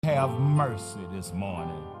Have mercy this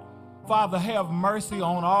morning. Father, have mercy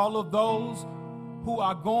on all of those who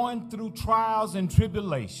are going through trials and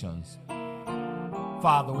tribulations.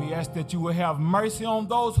 Father, we ask that you will have mercy on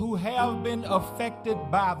those who have been affected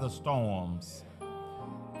by the storms.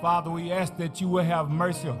 Father, we ask that you will have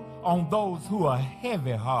mercy on those who are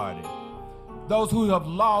heavy-hearted, those who have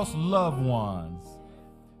lost loved ones,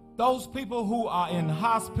 those people who are in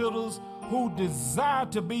hospitals who desire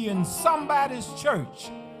to be in somebody's church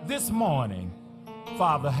this morning.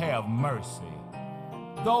 Father, have mercy.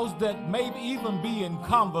 Those that may even be in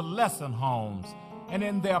convalescent homes and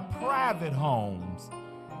in their private homes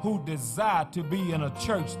who desire to be in a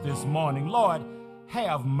church this morning. Lord,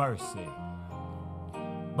 have mercy.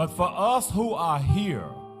 But for us who are here,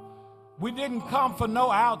 we didn't come for no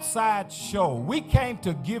outside show. We came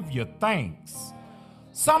to give you thanks.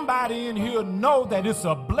 Somebody in here know that it's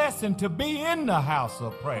a blessing to be in the house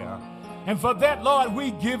of prayer. And for that, Lord,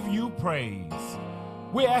 we give you praise.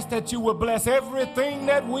 We ask that you will bless everything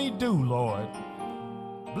that we do, Lord.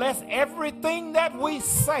 Bless everything that we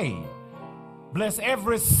say. Bless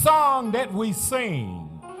every song that we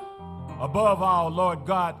sing. Above all, Lord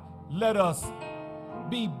God, let us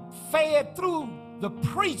be fed through the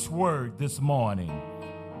preached word this morning.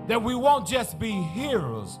 That we won't just be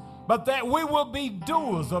hearers, but that we will be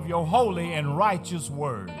doers of your holy and righteous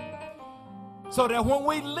word. So that when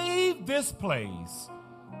we leave this place,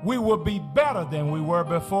 we will be better than we were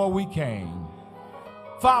before we came.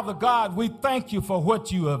 Father God, we thank you for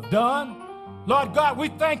what you have done. Lord God, we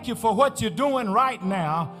thank you for what you're doing right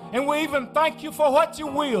now, and we even thank you for what you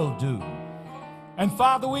will do. And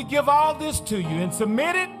Father, we give all this to you and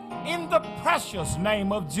submit it in the precious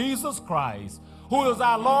name of Jesus Christ, who is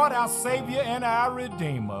our Lord, our Savior, and our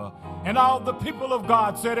Redeemer. And all the people of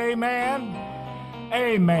God said amen,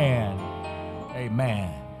 amen,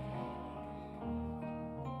 amen.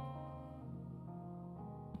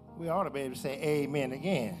 We ought to be able to say amen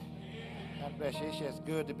again. God bless you. It's just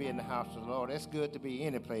good to be in the house of the Lord. It's good to be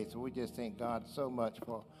any place. So we just thank God so much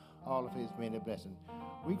for all of his many blessings.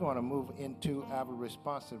 We're going to move into our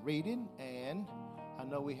responsive reading, and I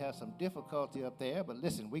know we have some difficulty up there, but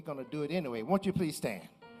listen, we're going to do it anyway. Won't you please stand?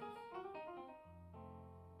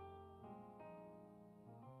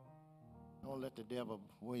 Don't let the devil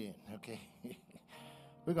win, okay?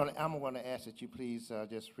 I'm going to ask that you please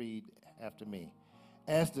just read after me.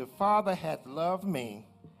 As the Father hath loved me,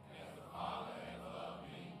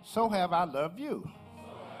 so have I loved you.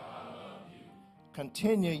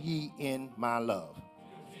 Continue ye in my love.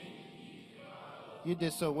 You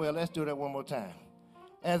did so well. Let's do that one more time.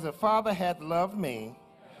 As the Father hath loved me,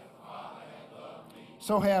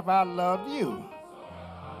 so have I loved you.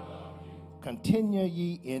 Continue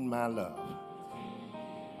ye in my love.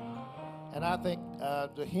 And I think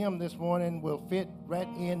the hymn this morning will fit right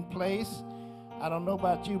in place. I don't know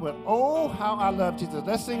about you, but oh, how I love Jesus.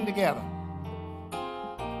 Let's sing together.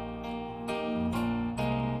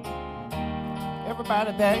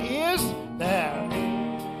 Everybody, there is.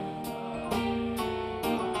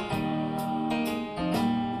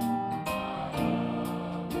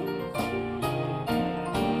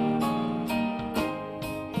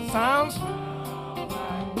 Sounds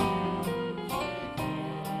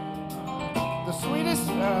the sweetest,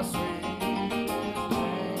 sweet.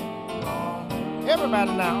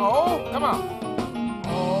 Everybody now, oh, come on.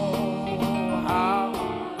 Oh, how.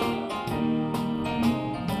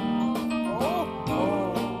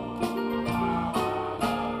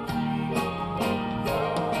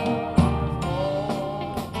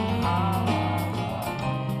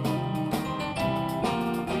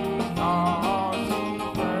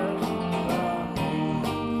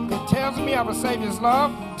 Of a Savior's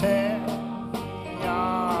love, tell me of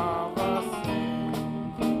a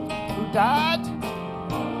Savior who died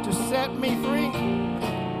to set me free.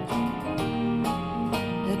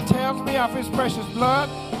 It tells me of his precious blood,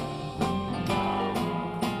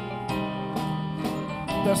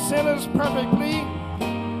 the sinner's perfect plea.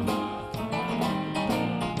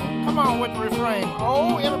 Come on with the refrain.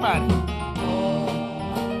 Oh, everybody.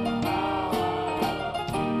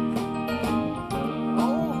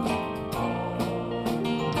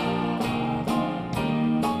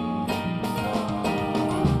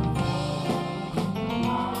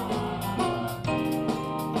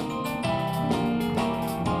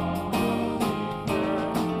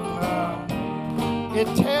 It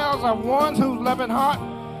tells of ones whose loving heart,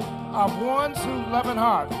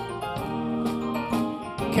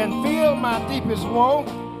 can feel my deepest woe,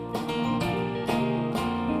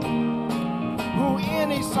 who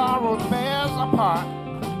any sorrows bears a part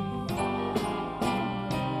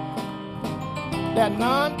that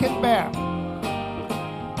none can bear.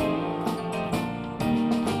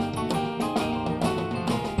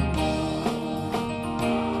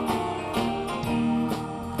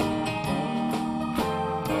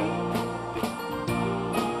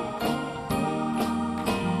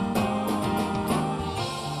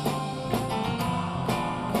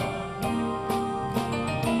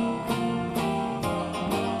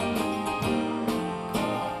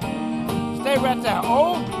 right there.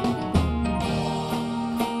 Oh.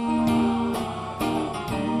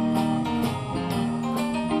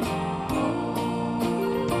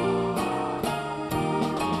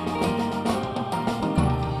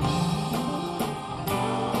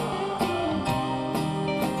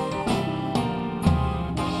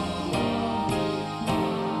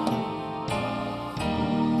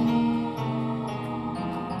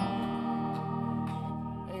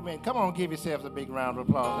 Come on, give yourselves a big round of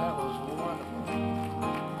applause. That was wonderful.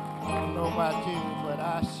 I don't know about you, but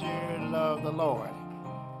I sure love the Lord.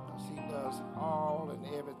 He does all and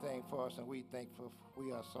everything for us, and we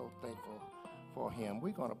are so thankful for him.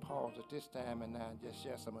 We're going to pause at this time and now just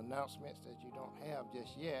share some announcements that you don't have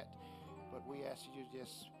just yet, but we ask you to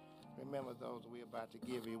just remember those we're about to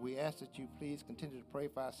give you. We ask that you please continue to pray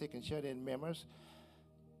for our sick and shut-in members.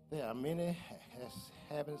 There are many that's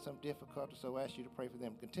having some difficulty, so I ask you to pray for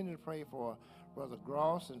them. Continue to pray for Brother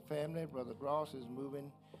Gross and family. Brother Gross is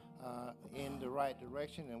moving in the right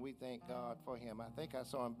direction, and we thank God for him. I think I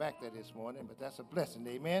saw him back there this morning, but that's a blessing.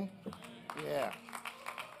 Amen? Yeah.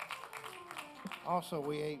 Also,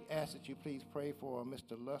 we ask that you please pray for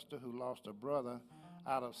Mr. Luster, who lost a brother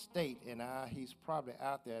out of state, and he's probably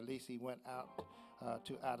out there. At least he went out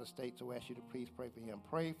to out of state, so we ask you to please pray for him.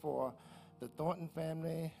 Pray for the Thornton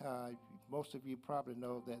family. Most of you probably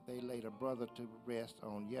know that they laid a brother to rest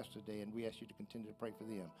on yesterday, and we ask you to continue to pray for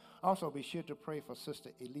them. Also, be sure to pray for Sister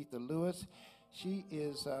Elitha Lewis. She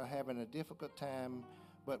is having a difficult time,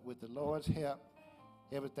 but with the Lord's help,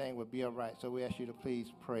 everything will be all right. So we ask you to please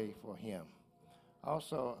pray for him.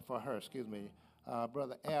 Also, for her,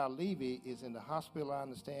 Brother Al Levy is in the hospital, I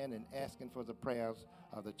understand, and asking for the prayers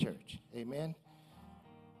of the church. Amen.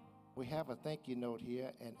 We have a thank you note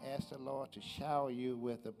here and ask the Lord to shower you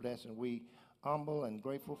with a blessing. We humble and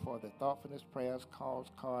grateful for the thoughtfulness, prayers, calls,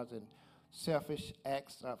 cards, and unselfish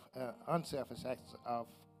acts of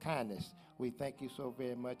kindness. We thank you so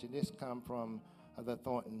very much, and this comes from the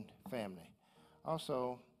Thornton family.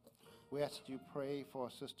 Also, we ask that you pray for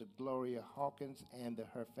Sister Gloria Hawkins and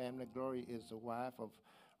her family. Gloria is the wife of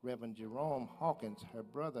Reverend Jerome Hawkins. Her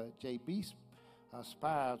brother, J.B.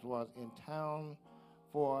 Spires, was in town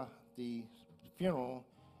for the funeral,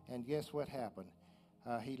 and guess what happened?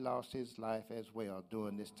 He lost his life as well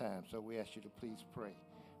during this time. So we ask you to please pray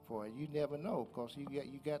for it. You never know, because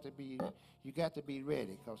you got to be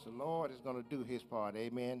ready, because the Lord is going to do his part.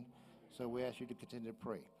 Amen. So we ask you to continue to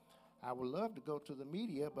pray. I would love to go to the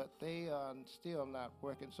media, but they are still not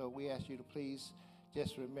working. So we ask you to please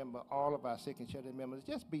just remember all of our sick and shut-in members.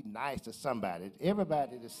 Just be nice to somebody.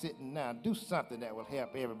 Everybody that's sitting now, do something that will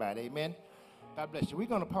help everybody. Amen. God bless you. We're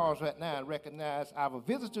going to pause right now and recognize our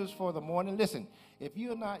visitors for the morning. Listen, if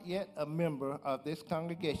you're not yet a member of this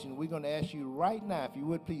congregation, we're going to ask you right now, if you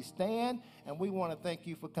would please stand, and we want to thank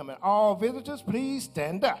you for coming. All visitors, please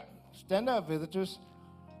stand up. Stand up, visitors.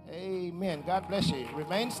 Amen. God bless you.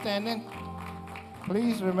 Remain standing.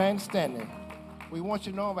 Please remain standing. We want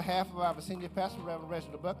you to know on behalf of our senior pastor, Reverend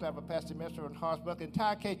Reginald Buckler, our pastor, Minister and Horsbuck,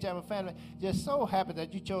 entire Cade Chapel family, just so happy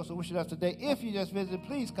that you chose to worship us today. If you just visited,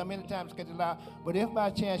 please come anytime to schedule out. But if by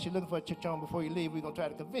chance you're looking for a church home before you leave, we're going to try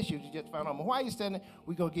to convince you to just find home. And while you're standing,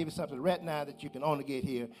 we're going to give you something right now that you can only get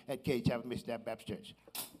here at Cade Chapel Missionary Baptist Church.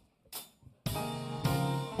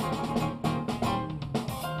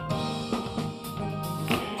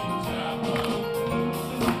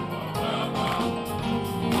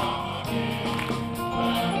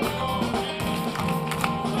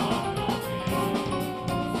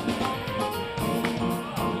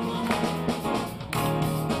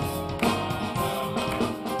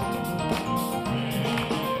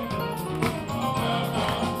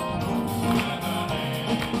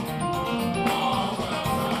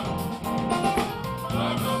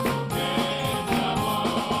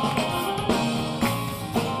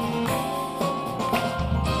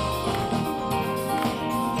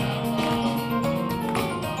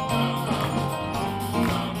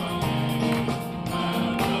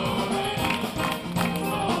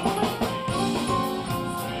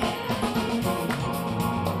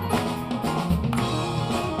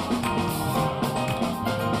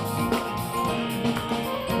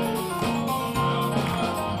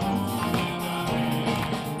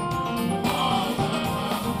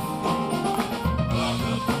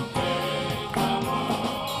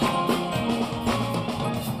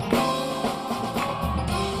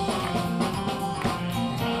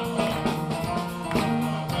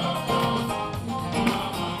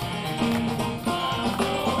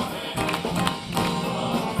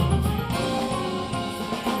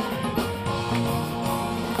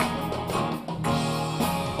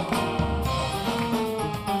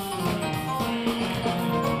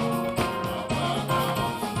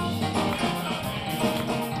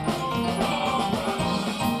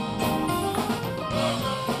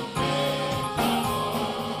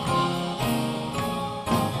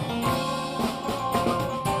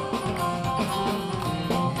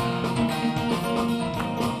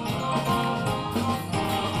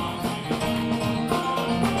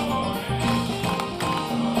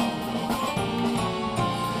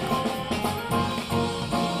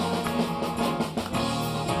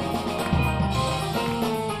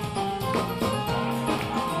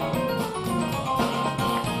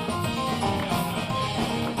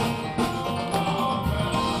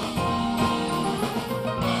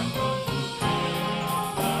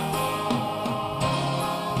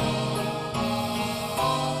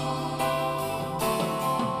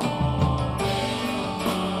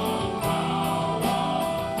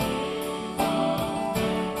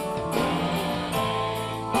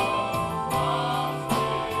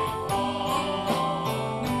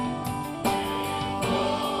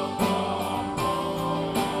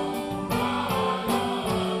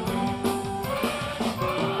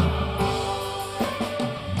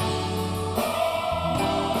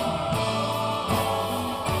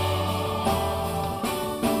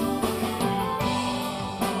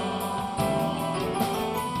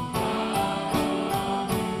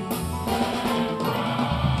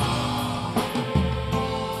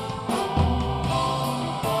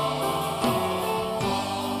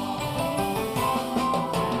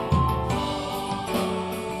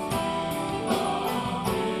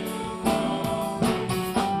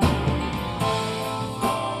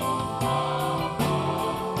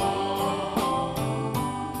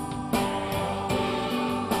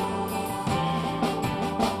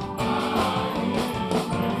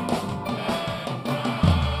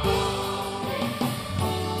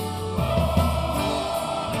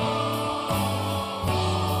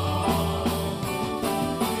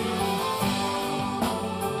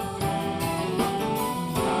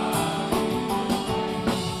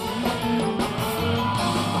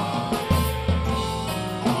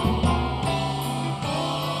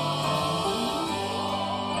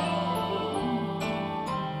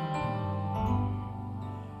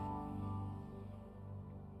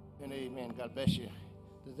 Amen. God bless you.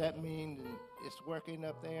 Does that mean it's working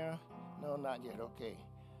up there? No, not yet. Okay.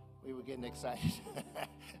 We were getting excited.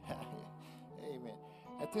 Amen.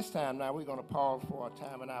 At this time now, we're going to pause for a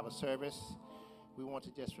time in our service. We want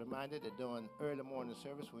to just remind you that during early morning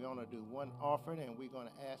service, we only do one offering, and we're going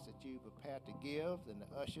to ask that you prepare to give, and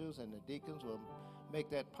the ushers and the deacons will make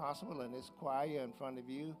that possible, and this choir in front of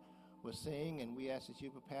you will sing, and we ask that you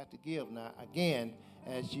prepare to give. Now, again,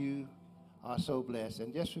 as you are so blessed,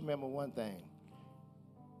 and just remember one thing.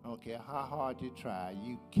 I don't care how hard you try,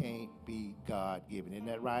 you can't be God-given. Isn't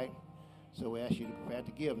that right? So we ask you to prepare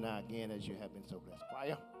to give now again as you have been so blessed.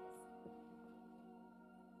 Choir.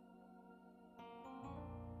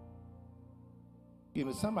 Excuse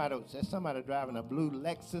me, somebody driving a blue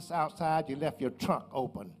Lexus outside, you left your trunk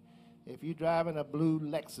open. If you're driving a blue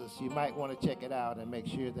Lexus, you might want to check it out and make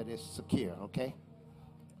sure that it's secure, okay?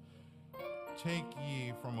 Take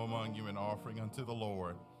ye from among you an offering unto the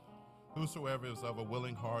Lord. Whosoever is of a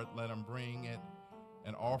willing heart, let him bring it,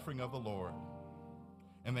 an offering of the Lord.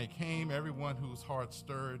 And they came, everyone whose heart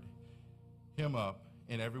stirred him up,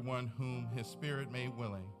 and everyone whom his spirit made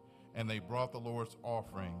willing. And they brought the Lord's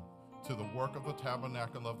offering to the work of the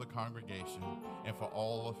tabernacle of the congregation, and for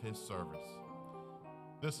all of his service.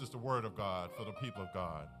 This is the word of God for the people of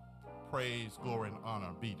God. Praise, glory, and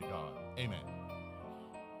honor be to God. Amen.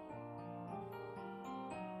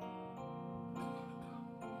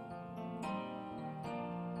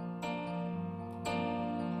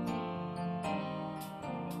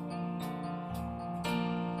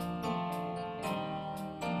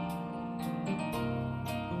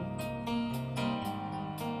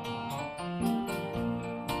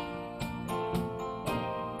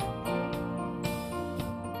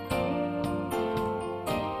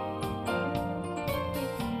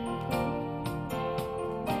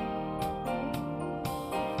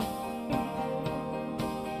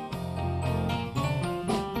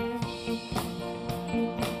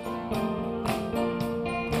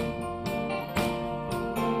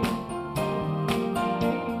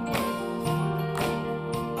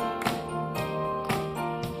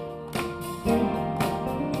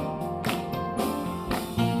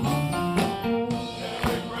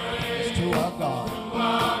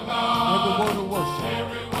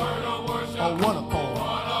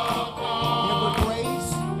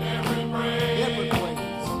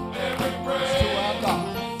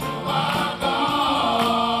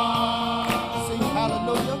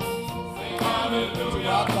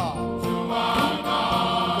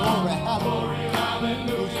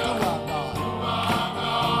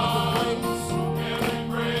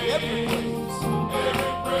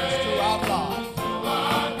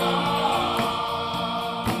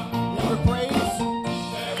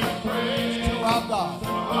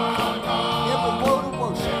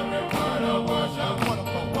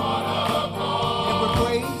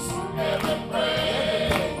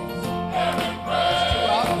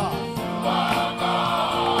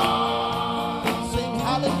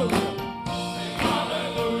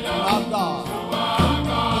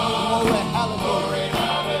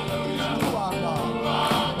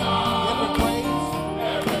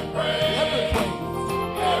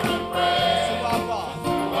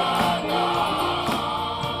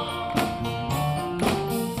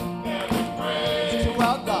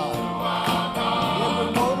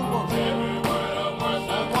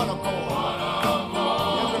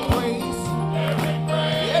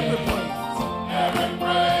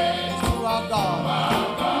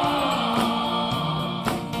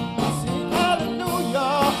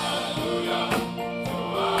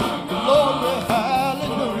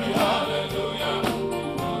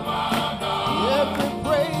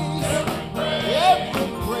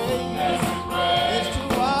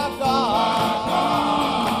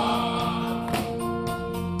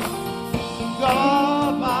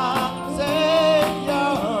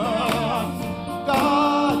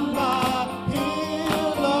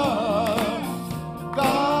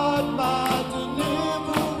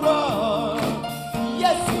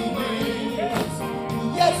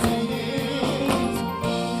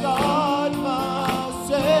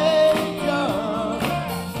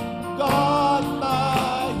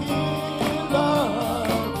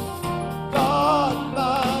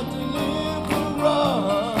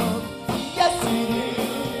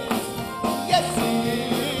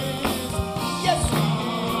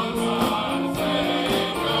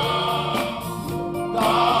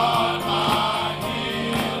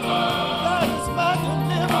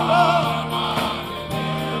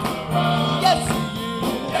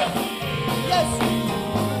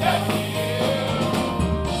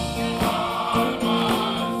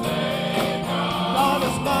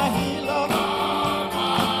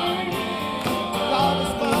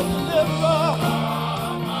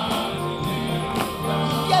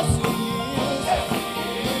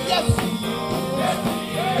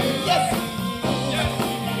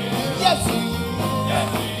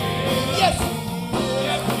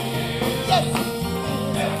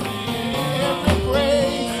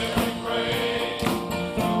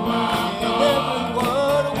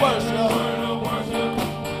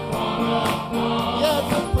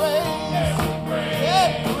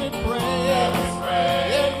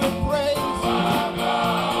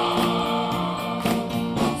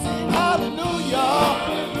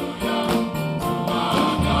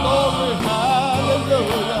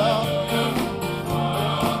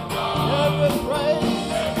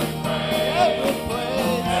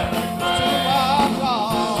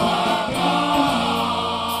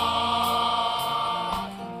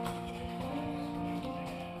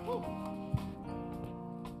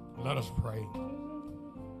 pray.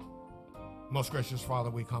 Most gracious Father,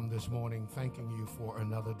 we come this morning thanking you for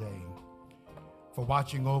another day, for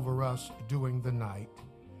watching over us during the night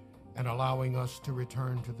and allowing us to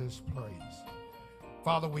return to this place.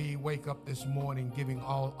 Father, we wake up this morning giving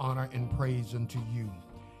all honor and praise unto you.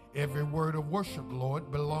 Every word of worship,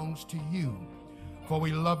 Lord, belongs to you. For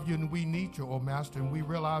we love you and we need you, O Master, and we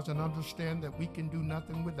realize and understand that we can do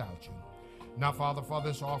nothing without you. Now, Father, for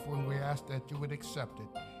this offering, we ask that you would accept it.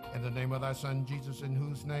 In the name of thy Son, Jesus, in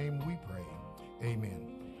whose name we pray.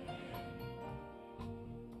 Amen.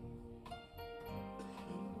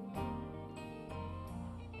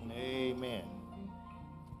 Amen.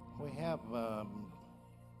 We have a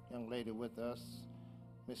young lady with us.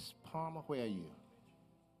 Miss Palmer, where are you?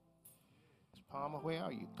 Miss Palmer, where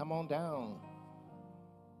are you? Come on down.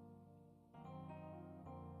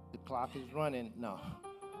 The clock is running. No.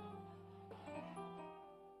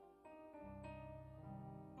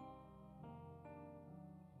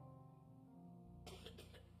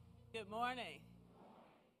 Good morning.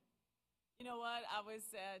 You know what? I was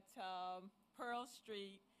at Pearl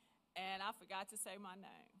Street, and I forgot to say my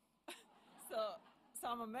name. so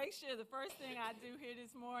I'm going to make sure the first thing I do here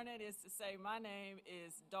this morning is to say my name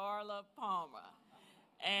is Darla Palmer.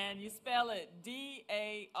 And you spell it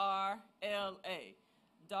D-A-R-L-A,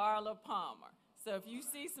 Darla Palmer. So if you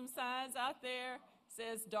see some signs out there,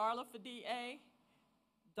 says Darla for D-A,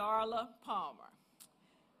 Darla Palmer.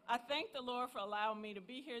 I thank the Lord for allowing me to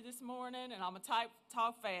be here this morning, and I'm going to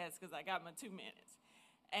talk fast because I got my 2 minutes.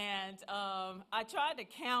 And I tried to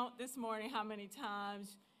count this morning how many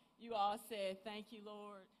times you all said, thank you,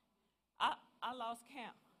 Lord. I lost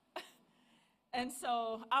count. And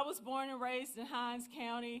so I was born and raised in Hinds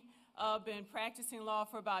County. Been practicing law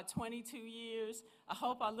for about 22 years. I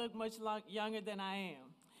hope I look much younger than I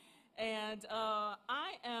am. And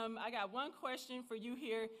I got one question for you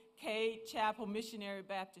here, Cade Chapel Missionary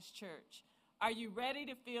Baptist Church. Are you ready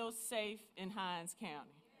to feel safe in Hinds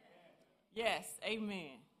County? Yes,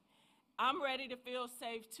 amen. I'm ready to feel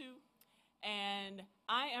safe too, and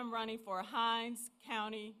I am running for Hinds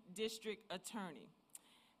County District Attorney.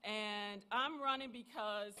 And I'm running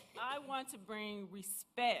because I want to bring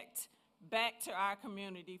respect back to our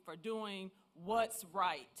community for doing what's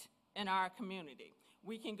right in our community.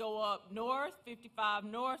 We can go up north, 55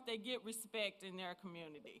 north, they get respect in their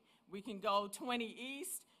community. We can go 20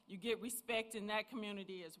 east, you get respect in that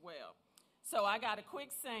community as well. So I got a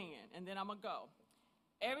quick saying, and then I'm gonna go.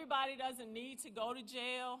 Everybody doesn't need to go to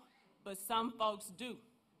jail, but some folks do.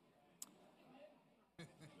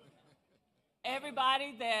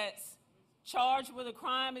 Everybody that's charged with a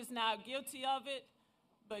crime is not guilty of it,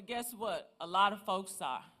 but guess what? A lot of folks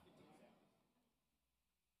are.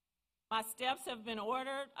 My steps have been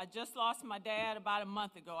ordered. I just lost my dad about a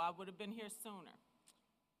month ago. I would have been here sooner.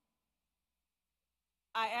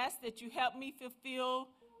 I ask that you help me fulfill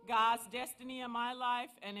God's destiny in my life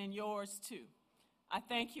and in yours too. I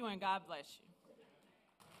thank you and God bless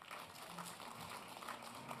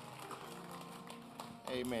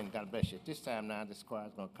you. Amen. God bless you. At this time now, this choir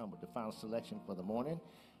is going to come with the final selection for the morning.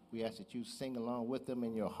 We ask that you sing along with them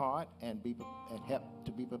in your heart and help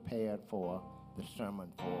to be prepared for the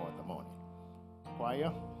sermon for the morning.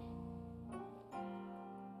 Choir.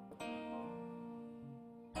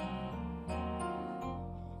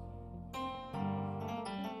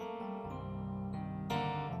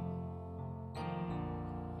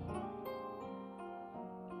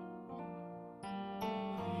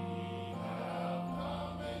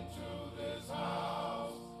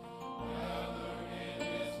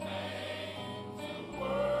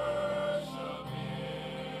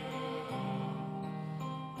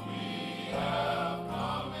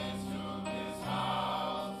 Come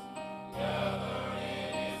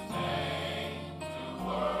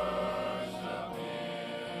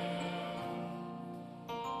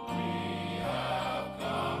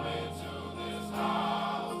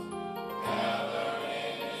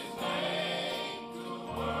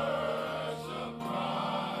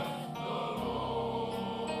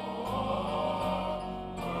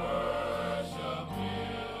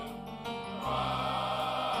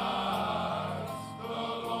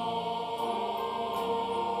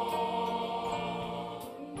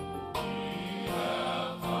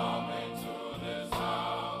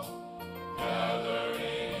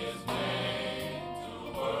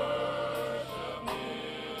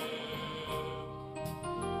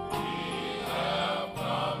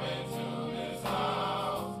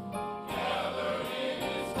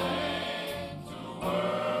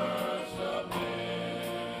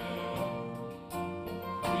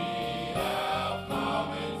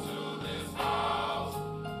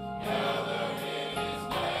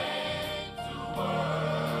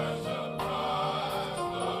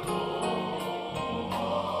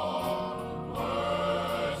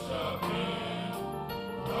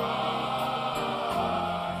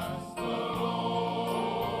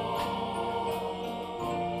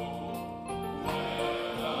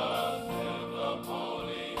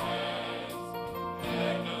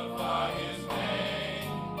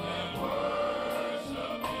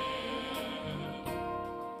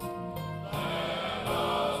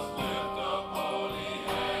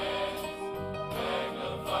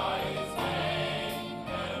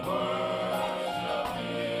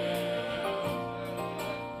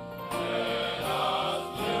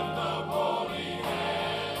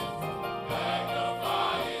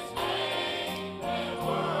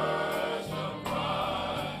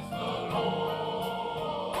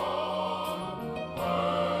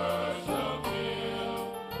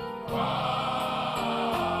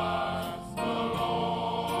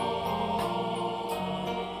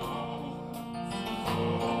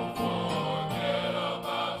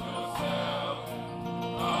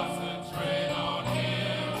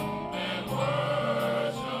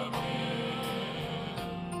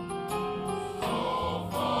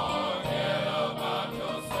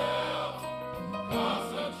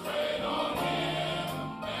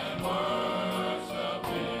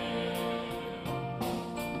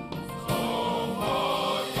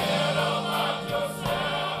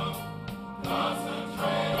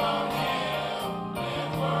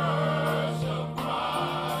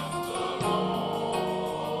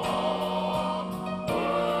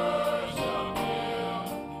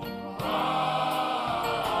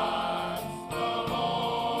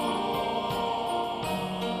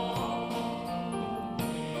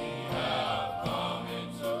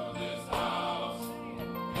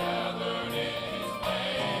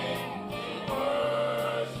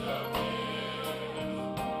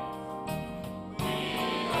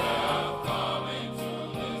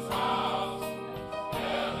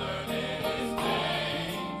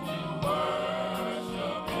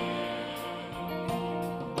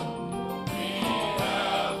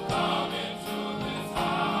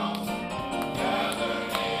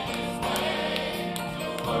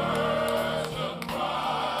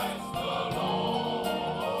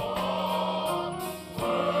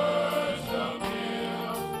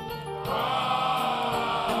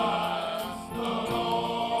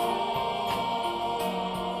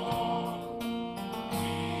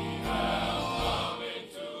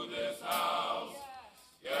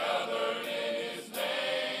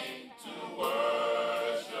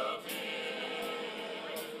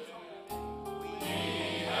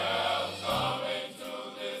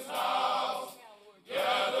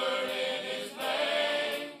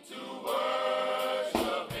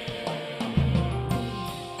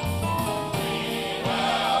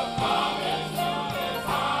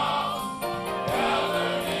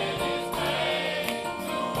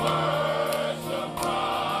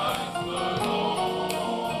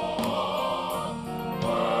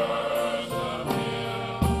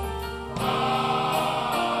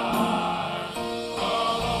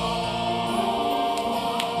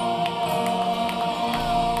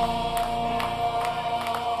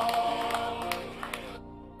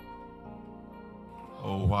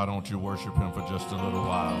don't you worship him for just a little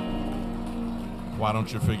while? Why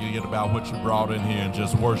don't you forget about what you brought in here and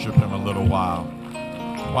just worship him a little while?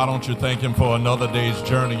 Why don't you thank him for another day's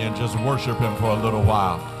journey and just worship him for a little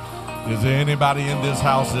while? Is there anybody in this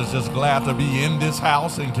house that's just glad to be in this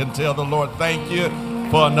house and can tell the Lord, thank you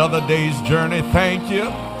for another day's journey? Thank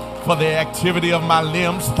you for the activity of my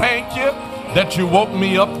limbs. Thank you that you woke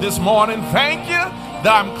me up this morning. Thank you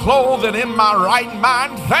that I'm clothed and in my right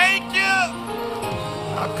mind. Thank you.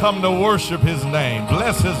 I come to worship his name,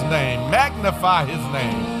 bless his name, magnify his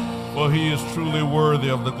name. For he is truly worthy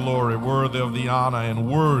of the glory, worthy of the honor, and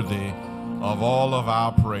worthy of all of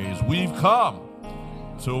our praise. We've come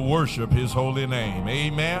to worship his holy name.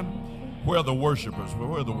 Amen. Where are the worshipers?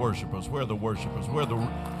 Where are the worshipers? Where are the worshipers? Where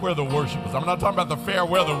are the worshipers? I'm not talking about the fair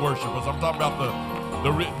weather worshipers. I'm talking about the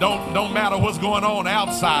don't matter what's going on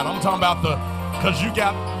outside. I'm talking about because you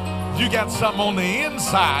got something on the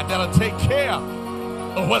inside that'll take care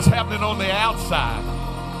of what's happening on the outside.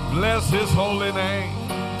 Bless his holy name.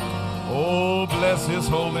 Oh, bless his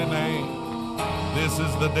holy name. This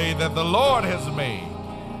is the day that the Lord has made.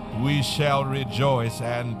 We shall rejoice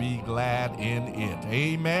and be glad in it.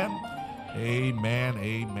 Amen. Amen,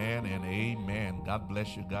 amen, and amen. God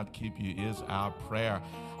bless you. God keep you is our prayer.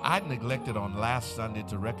 I neglected on last Sunday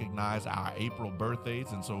to recognize our April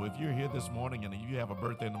birthdays. And so if you're here this morning and you have a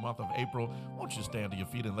birthday in the month of April, won't you stand to your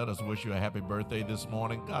feet and let us wish you a happy birthday this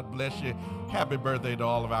morning. God bless you. Happy birthday to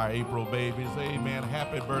all of our April babies. Amen.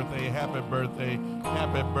 Happy birthday, happy birthday,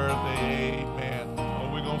 happy birthday. Amen. Oh,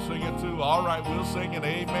 we're going to sing it too. All right, we'll sing it.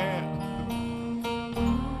 Amen.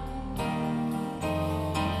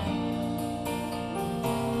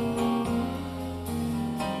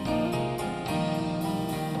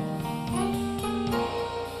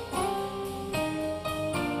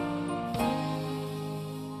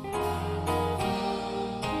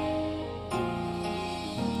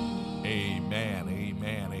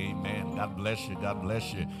 Bless you. God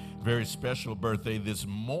bless you. Very special birthday this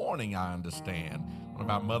morning, I understand. One of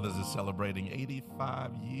our mothers is celebrating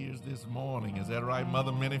 85 years this morning. Is that right,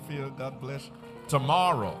 Mother Minifield? God bless you.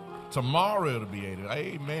 Tomorrow it'll be 80.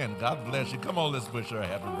 Amen. God bless you. Come on, let's wish her a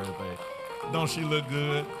happy birthday. Don't she look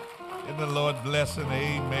good? Isn't the Lord blessing?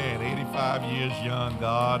 Amen. 85 years young.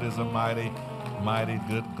 God is a mighty, mighty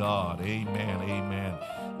good God. Amen. Amen.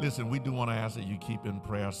 Listen, we do want to ask that you keep in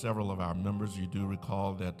prayer several of our members. You do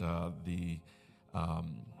recall that the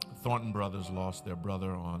Thornton brothers lost their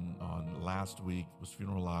brother on last week, was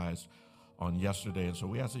funeralized on yesterday. And so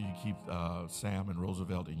we ask that you keep Sam and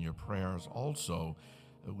Roosevelt in your prayers. Also,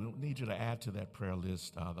 we need you to add to that prayer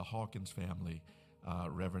list the Hawkins family,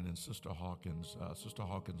 Reverend and Sister Hawkins. Sister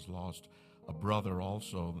Hawkins lost a brother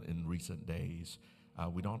also in recent days. I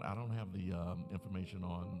don't have the information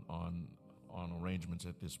on arrangements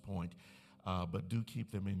at this point, but do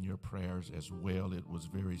keep them in your prayers as well. It was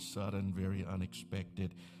very sudden, very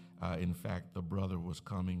unexpected. In fact, the brother was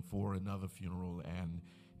coming for another funeral,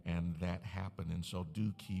 and that happened. And so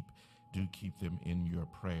do keep them in your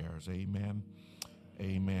prayers. Amen.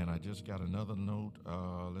 Amen. I just got another note.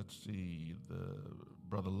 Let's see. The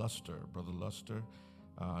Brother Luster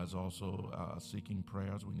is also seeking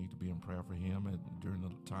prayers. We need to be in prayer for him during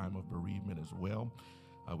the time of bereavement as well.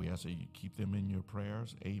 We ask that you keep them in your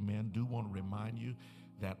prayers. Amen. Do want to remind you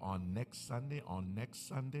that on next Sunday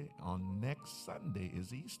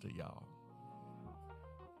is Easter, y'all.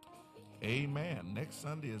 Amen. Next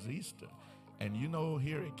Sunday is Easter. And you know,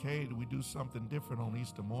 here at Cade, we do something different on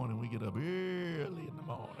Easter morning. We get up early in the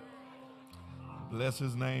morning. Bless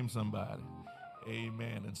his name, somebody.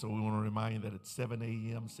 Amen. And so we want to remind you that at 7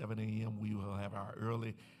 a.m., we will have our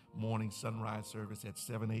early morning sunrise service at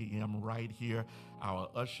 7 a.m. right here. Our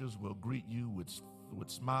ushers will greet you with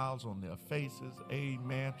smiles on their faces.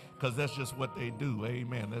 Amen. Because that's just what they do.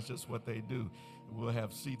 Amen. That's just what they do. We'll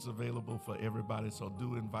have seats available for everybody. So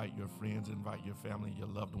do invite your friends, invite your family, your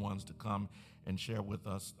loved ones to come and share with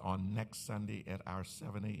us on next Sunday at our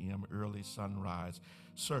 7 a.m. early sunrise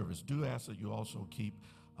service. Do ask that you also keep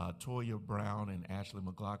Toya Brown and Ashley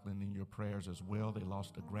McLaughlin in your prayers as well. They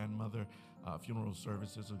lost a grandmother. Funeral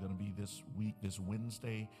services are going to be this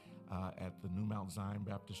Wednesday at the New Mount Zion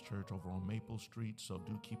Baptist Church over on Maple Street. So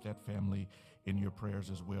do keep that family in your prayers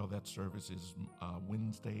as well. That service is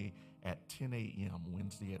Wednesday at 10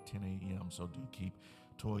 a.m. So do keep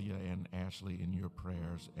Toya and Ashley in your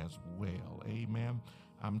prayers as well. Amen.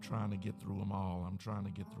 I'm trying to get through them all.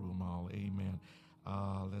 Amen.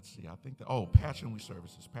 Let's see. I think Passion Week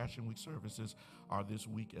services. Passion Week services are this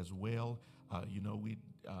week as well. We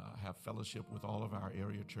have fellowship with all of our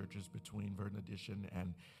area churches between Verdant Addition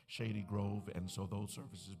and Shady Grove, and so those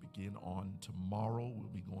services begin on tomorrow. We'll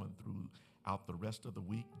be going through out the rest of the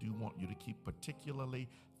week. Do want you to keep particularly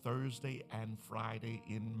Thursday and Friday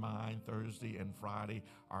in mind. Thursday and Friday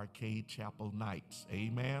are Cade Chapel nights.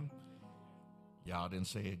 Amen. Y'all didn't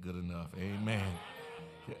say it good enough. Amen.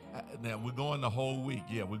 Now, we're going the whole week.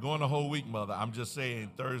 Yeah, we're going the whole week, Mother. I'm just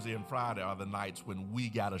saying Thursday and Friday are the nights when we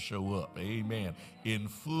got to show up. Amen. In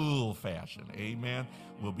full fashion. Amen.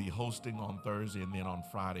 We'll be hosting on Thursday, and then on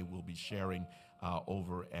Friday we'll be sharing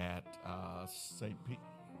over at St.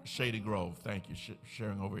 Shady Grove. Thank you.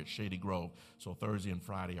 Sharing over at Shady Grove. So Thursday and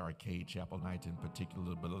Friday are Cade Chapel nights in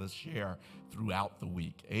particular, but let's share throughout the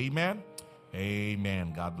week. Amen.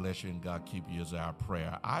 Amen. God bless you and God keep you is our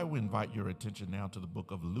prayer. I will invite your attention now to the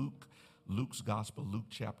book of Luke, Luke's Gospel, Luke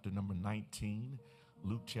chapter number 19.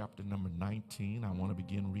 Luke chapter number 19. I want to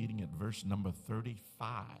begin reading at verse number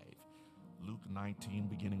 35. Luke 19,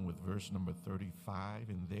 beginning with verse number 35.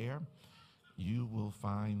 And there you will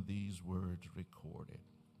find these words recorded.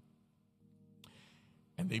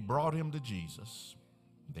 And they brought him to Jesus.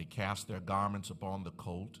 They cast their garments upon the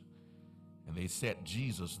colt, and they set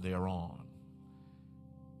Jesus thereon.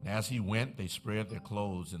 And as he went, they spread their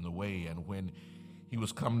clothes in the way, and when he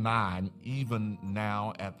was come nigh, even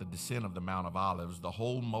now at the descent of the Mount of Olives, the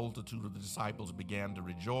whole multitude of the disciples began to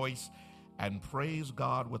rejoice and praise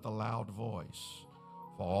God with a loud voice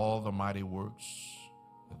for all the mighty works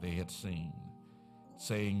that they had seen,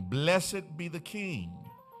 saying, Blessed be the King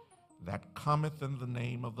that cometh in the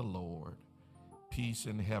name of the Lord, peace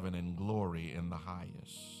in heaven and glory in the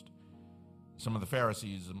highest. Some of the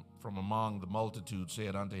Pharisees from among the multitude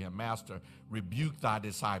said unto him, Master, rebuke thy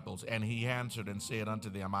disciples. And he answered and said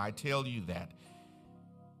unto them, I tell you that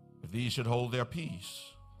if these should hold their peace,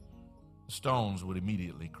 the stones would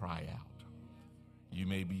immediately cry out. You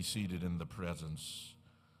may be seated in the presence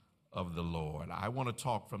of the Lord. I want to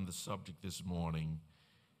talk from the subject this morning.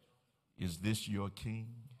 Is this your King?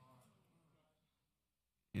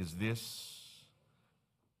 Is this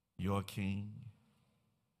your King?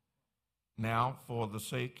 Now, for the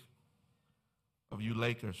sake of you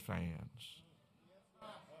Lakers fans,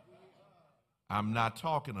 I'm not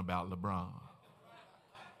talking about LeBron.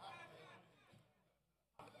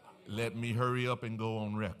 Let me hurry up and go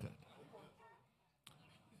on record.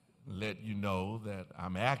 Let you know that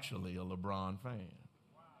I'm actually a LeBron fan.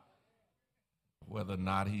 Whether or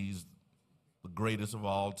not he's the greatest of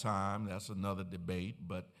all time, that's another debate,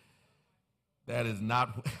 but that is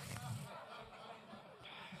not...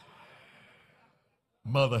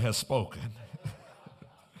 Mother has spoken.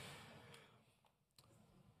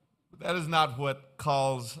 That is not what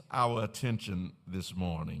calls our attention this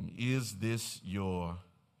morning. Is this your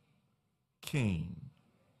King?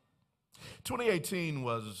 2018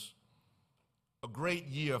 was a great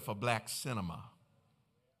year for black cinema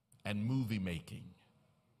and movie making.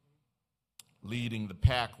 Leading the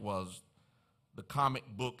pack was the comic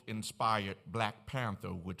book inspired Black Panther,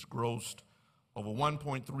 which grossed over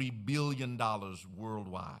 $1.3 billion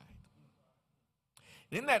worldwide.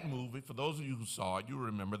 In that movie, for those of you who saw it, you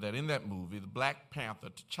remember that in that movie, the Black Panther,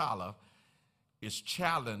 T'Challa, is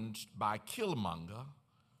challenged by Killmonger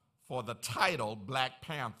for the title Black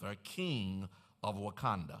Panther, King of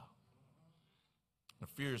Wakanda. A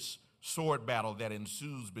fierce sword battle that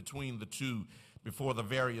ensues between the two before the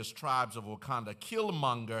various tribes of Wakanda.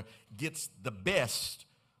 Killmonger gets the best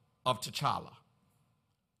of T'Challa.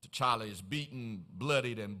 T'Challa is beaten,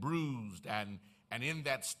 bloodied, and bruised, and in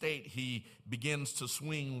that state, he begins to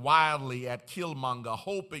swing wildly at Killmonger,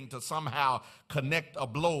 hoping to somehow connect a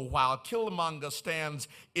blow, while Killmonger stands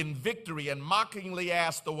in victory and mockingly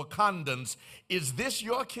asks the Wakandans, is this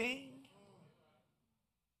your king?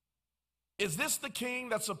 Is this the king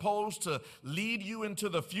that's supposed to lead you into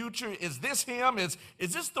the future? Is this him? Is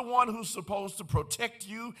this the one who's supposed to protect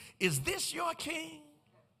you? Is this your king?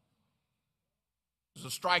 There's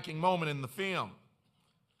a striking moment in the film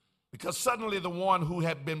because suddenly the one who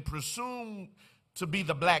had been presumed to be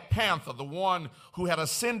the Black Panther, the one who had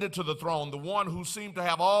ascended to the throne, the one who seemed to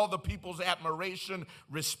have all the people's admiration,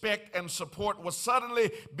 respect, and support, was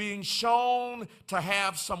suddenly being shown to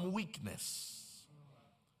have some weakness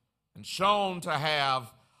and shown to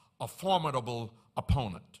have a formidable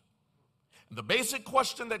opponent. The basic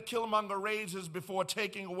question that Killmonger raises before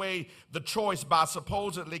taking away the choice by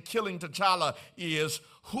supposedly killing T'Challa is,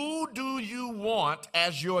 who do you want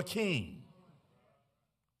as your king?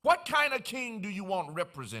 What kind of king do you want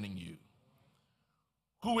representing you?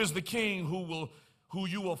 Who is the king who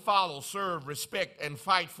you will follow, serve, respect, and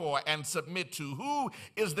fight for and submit to? Who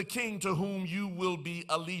is the king to whom you will be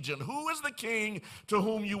allegiant? Who is the king to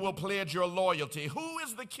whom you will pledge your loyalty? Who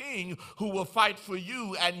is the king who will fight for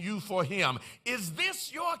you and you for him? Is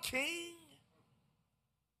this your king?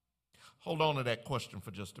 Hold on to that question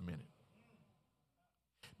for just a minute.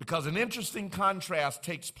 Because an interesting contrast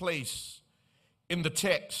takes place in the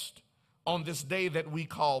text on this day that we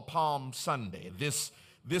call Palm Sunday. This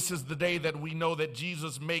is the day that we know that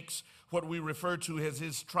Jesus makes what we refer to as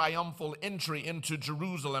his triumphal entry into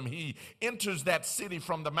Jerusalem. He enters that city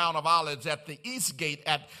from the Mount of Olives at the east gate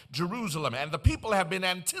at Jerusalem. And the people have been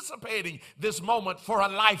anticipating this moment for a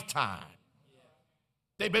lifetime.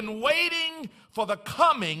 They've been waiting for the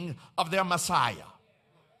coming of their Messiah,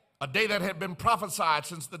 a day that had been prophesied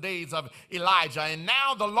since the days of Elijah. And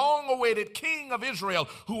now the long-awaited King of Israel,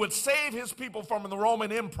 who would save his people from the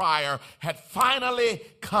Roman Empire, had finally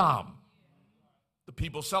come. The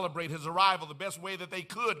people celebrate his arrival the best way that they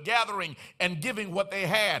could, gathering and giving what they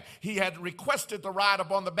had. He had requested to ride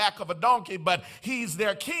upon the back of a donkey, but he's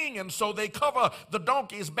their king, and so they cover the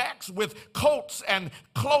donkey's backs with coats and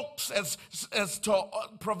cloaks as to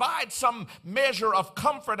provide some measure of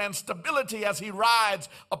comfort and stability as he rides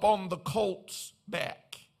upon the colt's back.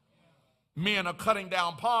 Men are cutting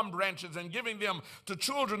down palm branches and giving them to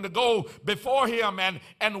children to go before him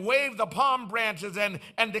and wave the palm branches and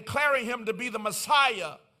declaring him to be the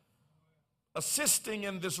Messiah, assisting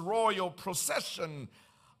in this royal procession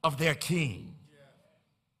of their king.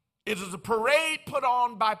 It is a parade put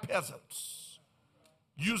on by peasants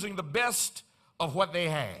using the best of what they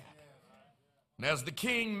had. And as the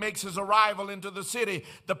king makes his arrival into the city,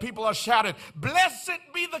 the people are shouting, "Blessed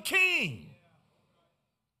be the king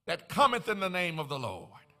that cometh in the name of the Lord.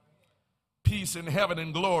 Peace in heaven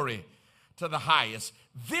and glory to the highest."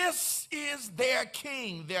 This is their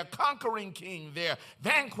king, their conquering king, their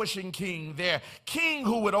vanquishing king, their king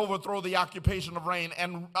who would overthrow the occupation of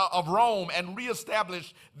Rome and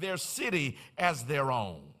reestablish their city as their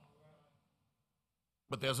own.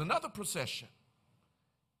 But there's another procession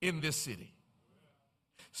in this city.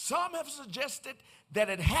 Some have suggested that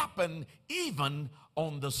it happened even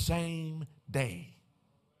on the same day.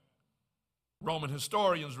 Roman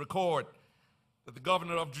historians record that the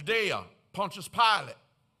governor of Judea, Pontius Pilate,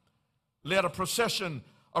 led a procession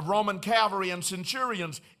of Roman cavalry and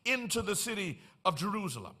centurions into the city of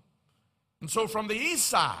Jerusalem. And so from the east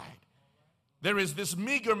side, there is this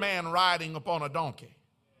meager man riding upon a donkey.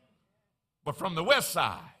 But from the west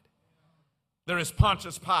side, there is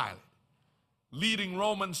Pontius Pilate leading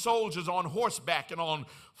Roman soldiers on horseback and on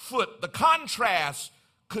foot. The contrast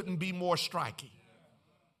couldn't be more striking.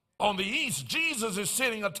 On the east, Jesus is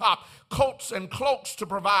sitting atop coats and cloaks to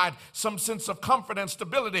provide some sense of comfort and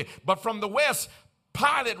stability. But from the west,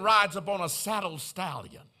 Pilate rides upon a saddled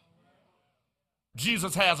stallion.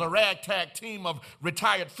 Jesus has a ragtag team of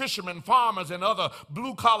retired fishermen, farmers, and other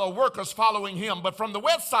blue-collar workers following him. But from the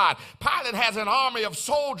west side, Pilate has an army of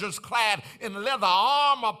soldiers clad in leather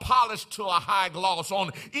armor polished to a high gloss.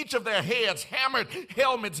 On each of their heads, hammered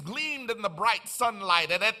helmets gleamed in the bright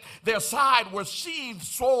sunlight, and at their side were sheathed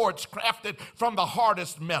swords crafted from the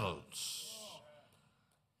hardest metals.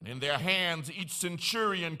 In their hands, each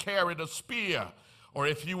centurion carried a spear, or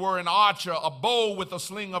if you were an archer, a bow with a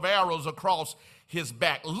sling of arrows across his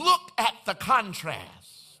back. Look at the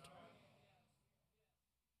contrast.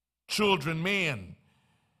 Children, men,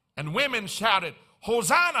 and women shouted,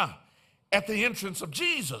 "Hosanna," at the entrance of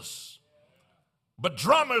Jesus. But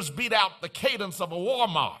drummers beat out the cadence of a war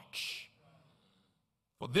march.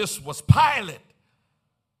 For this was Pilate,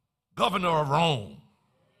 governor of Rome.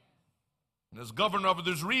 And as governor of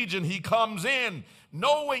this region, he comes in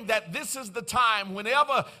knowing that this is the time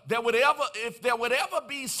if there would ever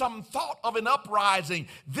be some thought of an uprising,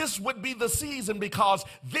 this would be the season, because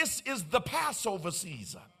this is the Passover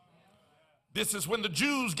season. This is when the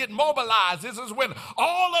Jews get mobilized. This is when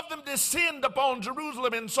all of them descend upon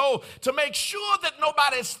Jerusalem. And so to make sure that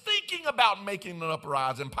nobody's thinking about making an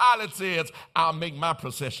uprising, Pilate says, "I'll make my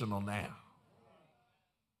processional now.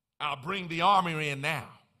 I'll bring the army in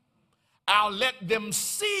now. I'll let them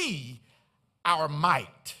see our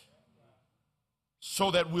might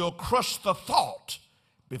so that we'll crush the thought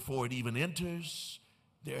before it even enters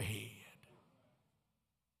their head."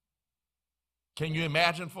 Can you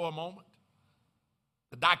imagine for a moment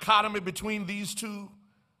the dichotomy between these two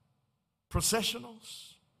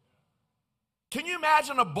processionals? Can you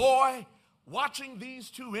imagine a boy watching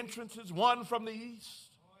these two entrances, one from the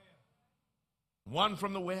east, one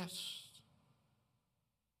from the west?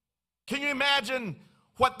 Can you imagine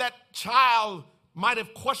what that child might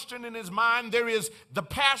have questioned in his mind? There is the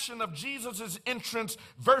passion of Jesus' entrance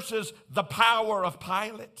versus the power of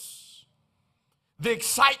Pilate's. The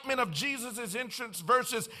excitement of Jesus' entrance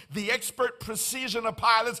versus the expert precision of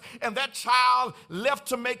Pilate's. And that child left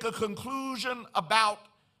to make a conclusion about,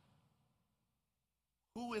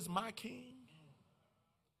 who is my king?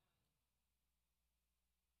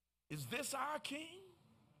 Is this our king?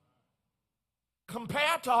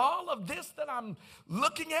 Compared to all of this that I'm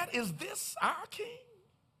looking at, is this our king?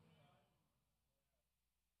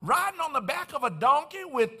 Riding on the back of a donkey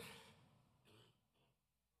with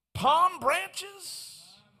palm branches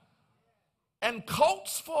and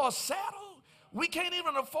coats for a saddle. We can't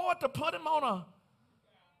even afford to put him on a...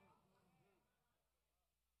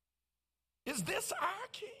 Is this our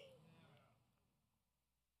king?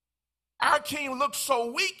 Our king looks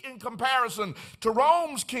so weak in comparison to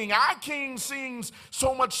Rome's king. Our king seems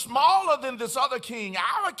so much smaller than this other king.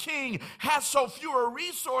 Our king has so fewer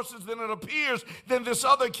resources than it appears than this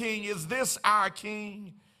other king. Is this our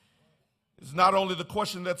king? It's not only the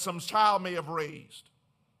question that some child may have raised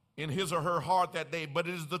in his or her heart that day, but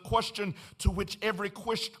it is the question to which every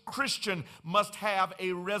Christian must have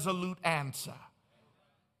a resolute answer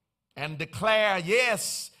and declare,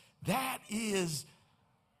 yes, that is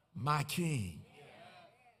my king.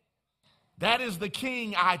 That is the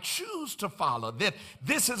king I choose to follow. That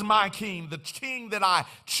this is my king, the king that I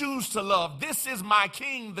choose to love. This is my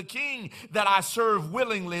king, the king that I serve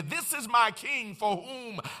willingly. This is my king for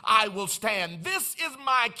whom I will stand. This is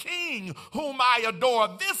my king whom I adore.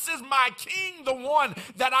 This is my king, the one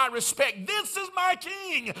that I respect. This is my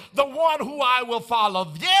king, the one who I will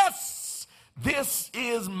follow. Yes, this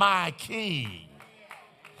is my king.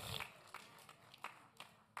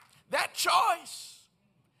 That choice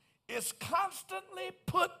is constantly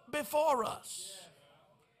put before us.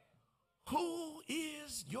 Who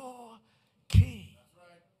is your king?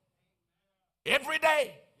 Every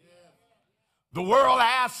day, the world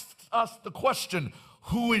asks us the question,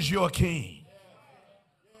 who is your king?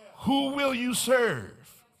 Who will you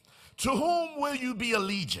serve? To whom will you be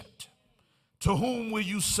allegiant? To whom will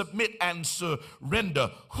you submit and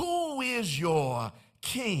surrender? Who is your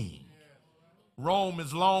king? Rome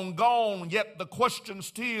is long gone, yet the question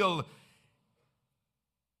still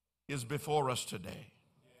is before us today.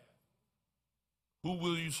 Who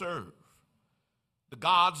will you serve? The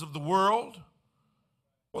gods of the world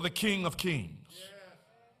or the King of Kings?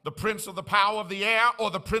 The prince of the power of the air or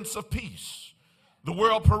the Prince of Peace? The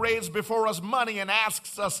world parades before us money and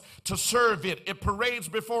asks us to serve it. It parades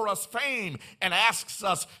before us fame and asks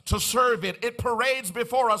us to serve it. It parades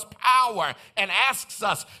before us power and asks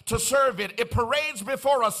us to serve it. It parades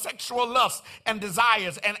before us sexual lust and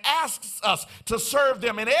desires and asks us to serve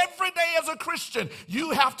them. And every day as a Christian,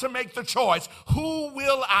 you have to make the choice, who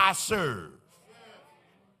will I serve?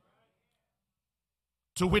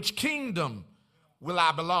 To which kingdom will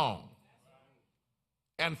I belong?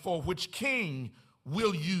 And for which king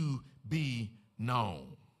will you be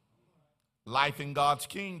known? Life in God's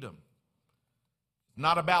kingdom,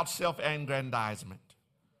 not about self-aggrandizement.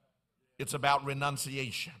 It's about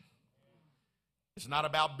renunciation. It's not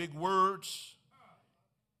about big words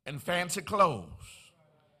and fancy clothes.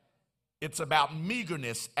 It's about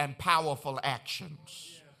meagerness and powerful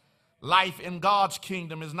actions. Life in God's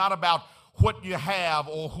kingdom is not about what you have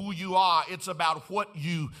or who you are. It's about what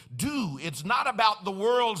you do. It's not about the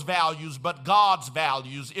world's values, but God's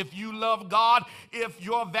values. If you love God, if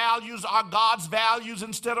your values are God's values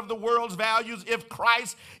instead of the world's values, if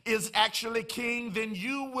Christ is actually king, then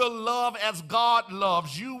you will love as God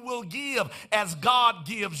loves. You will give as God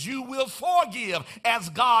gives. You will forgive as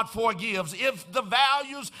God forgives. If the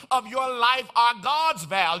values of your life are God's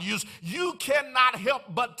values, you cannot help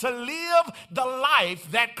but to live the life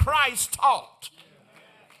that Christ taught.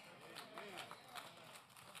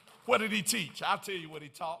 What did he teach? I'll tell you what he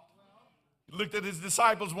taught. He looked at his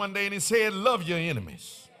disciples one day and he said, love your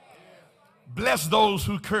enemies. Bless those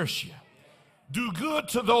who curse you. Do good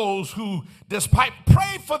to those who despite.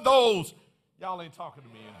 Pray for those. Y'all ain't talking to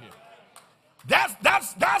me in here.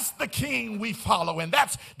 That's the king we follow, and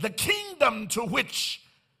that's the kingdom to which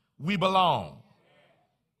we belong.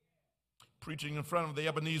 Preaching in front of the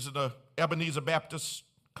Ebenezer Baptist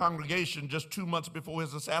congregation just 2 months before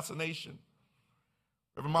his assassination,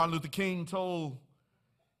 Reverend Martin Luther King told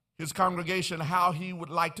his congregation how he would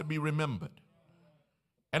like to be remembered.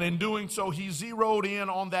 And in doing so, he zeroed in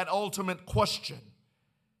on that ultimate question,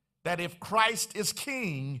 that if Christ is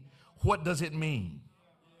king, what does it mean?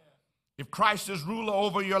 If Christ is ruler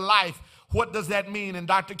over your life, what does that mean? And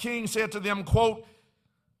Dr. King said to them, quote,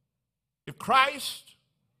 if Christ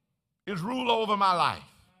is ruler over my life,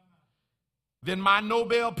 then my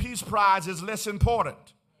Nobel Peace Prize is less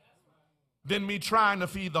important than me trying to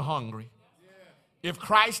feed the hungry. If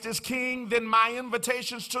Christ is king, then my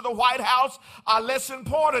invitations to the White House are less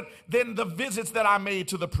important than the visits that I made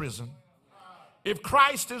to the prison. If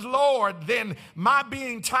Christ is Lord, then my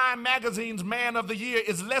being Time Magazine's Man of the Year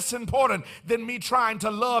is less important than me trying to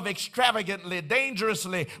love extravagantly,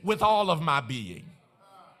 dangerously with all of my being.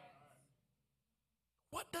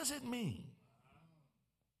 What does it mean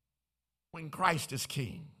when Christ is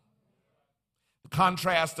king? The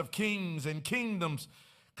contrast of kings and kingdoms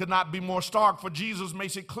could not be more stark, for Jesus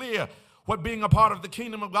makes it clear what being a part of the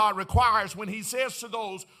kingdom of God requires when he says to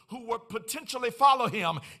those who would potentially follow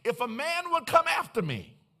him, if a man would come after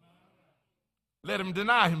me, let him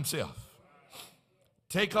deny himself,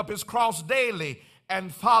 take up his cross daily,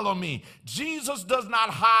 and follow me. Jesus does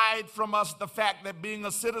not hide from us the fact that being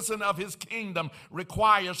a citizen of his kingdom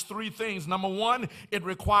requires three things. Number one, it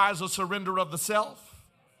requires a surrender of the self.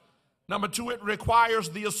 Number two, it requires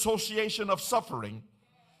the association of suffering.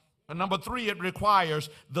 And number three, it requires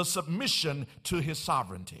the submission to his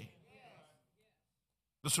sovereignty.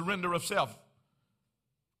 The surrender of self.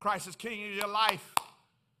 Christ is king in your life.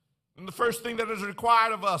 And the first thing that is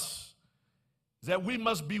required of us is that we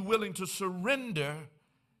must be willing to surrender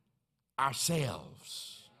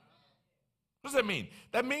ourselves. What does that mean?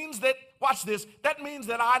 That means that, watch this, that means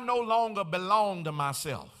that I no longer belong to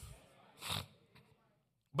myself.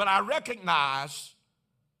 But I recognize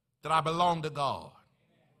that I belong to God.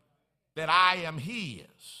 That I am his.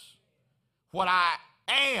 What I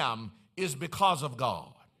am is because of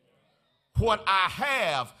God. What I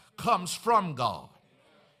have comes from God.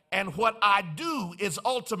 And what I do is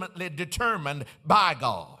ultimately determined by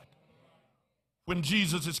God. When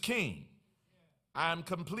Jesus is king, I am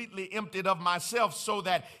completely emptied of myself so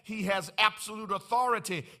that he has absolute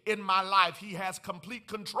authority in my life. He has complete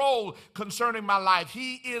control concerning my life.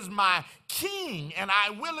 He is my king, and I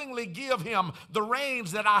willingly give him the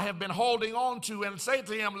reins that I have been holding on to and say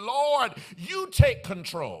to him, Lord, you take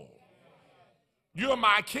control. You're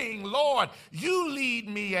my king, Lord. You lead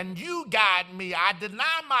me and you guide me. I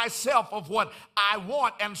deny myself of what I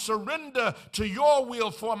want and surrender to your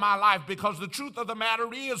will for my life, because the truth of the matter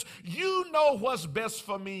is, you know what's best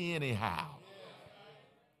for me anyhow.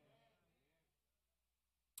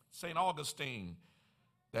 St. Augustine,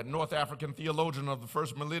 that North African theologian of the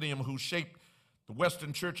first millennium who shaped the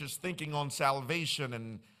Western church's thinking on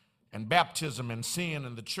salvation and baptism and sin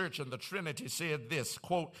and the church and the Trinity, said this,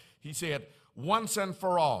 quote, he said, once and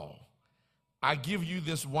for all, I give you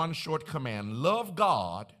this one short command. Love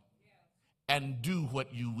God and do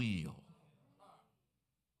what you will.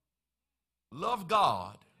 Love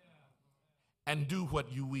God and do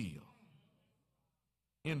what you will.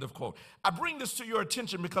 End of quote. I bring this to your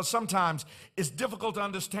attention because sometimes it's difficult to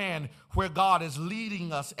understand where God is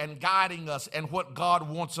leading us and guiding us and what God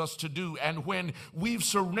wants us to do. And when we've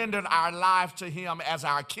surrendered our lives to him as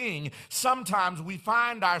our king, sometimes we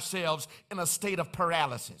find ourselves in a state of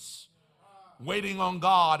paralysis, waiting on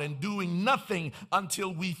God and doing nothing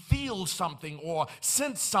until we feel something or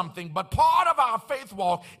sense something. But part of our faith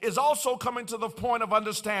walk is also coming to the point of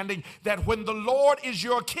understanding that when the Lord is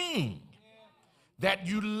your king, that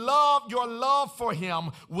your love for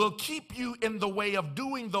him will keep you in the way of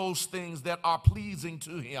doing those things that are pleasing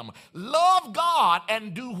to him. Love God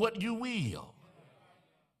and do what you will.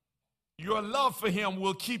 Your love for him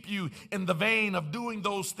will keep you in the vein of doing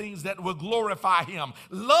those things that will glorify him.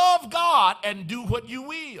 Love God and do what you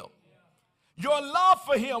will. Your love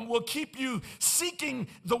for him will keep you seeking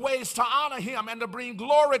the ways to honor him and to bring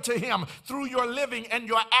glory to him through your living and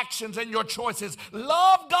your actions and your choices.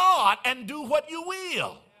 Love God and do what you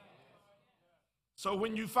will. So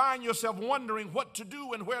when you find yourself wondering what to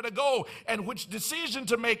do and where to go and which decision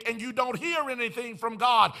to make and you don't hear anything from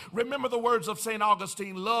God, remember the words of St.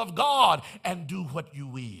 Augustine, love God and do what you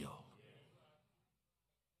will.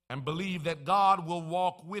 And believe that God will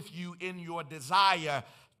walk with you in your desire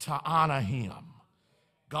to honor him.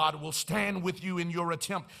 God will stand with you in your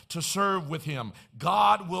attempt to serve with him.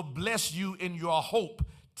 God will bless you in your hope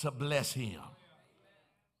to bless him.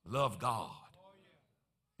 Love God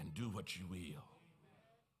and do what you will.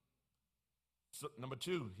 So, number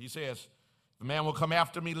two, he says, the man will come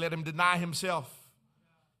after me, let him deny himself.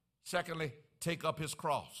 Secondly, take up his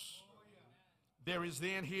cross. There is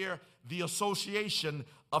then here the association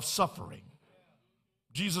of suffering.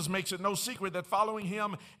 Jesus makes it no secret that following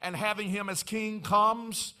him and having him as king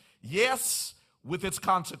comes, yes, with its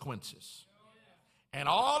consequences. And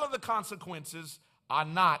all of the consequences are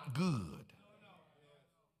not good.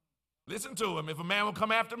 Listen to him. If a man will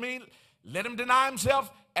come after me, let him deny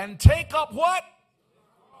himself and take up what?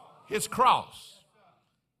 His cross.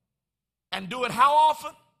 And do it how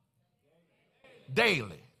often?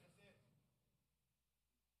 Daily.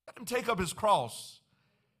 Let him take up his cross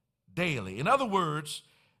daily. In other words,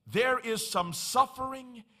 there is some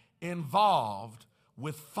suffering involved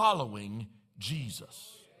with following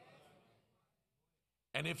Jesus.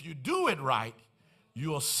 And if you do it right,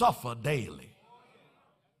 you'll suffer daily.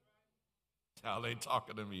 Y'all ain't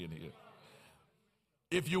talking to me in here.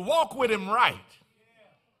 If you walk with him right,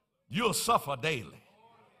 you'll suffer daily.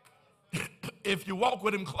 If you walk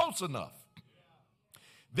with him close enough,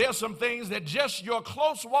 there's some things that just your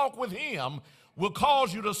close walk with him will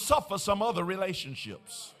cause you to suffer some other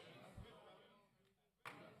relationships.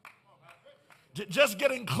 Just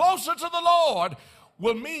getting closer to the Lord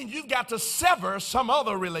will mean you've got to sever some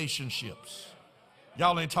other relationships.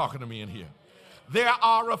 Y'all ain't talking to me in here. There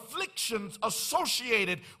are afflictions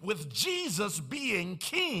associated with Jesus being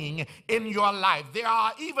king in your life. There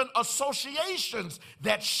are even associations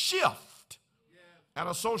that shift and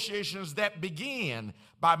associations that begin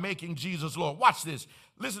by making Jesus Lord. Watch this.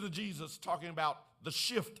 Listen to Jesus talking about the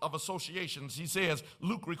shift of associations. He says,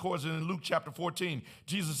 Luke records it in Luke chapter 14.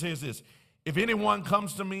 Jesus says this, if anyone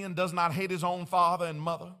comes to me and does not hate his own father and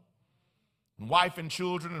mother, and wife and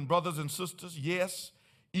children and brothers and sisters, yes,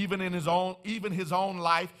 even his own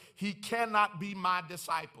life, he cannot be my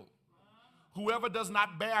disciple. Whoever does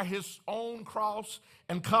not bear his own cross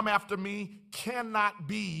and come after me cannot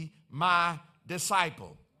be my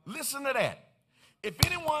disciple. Listen to that. If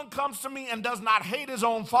anyone comes to me and does not hate his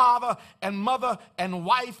own father and mother and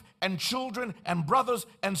wife and children and brothers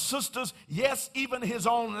and sisters, yes, even his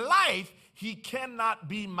own life, he cannot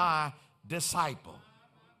be my disciple.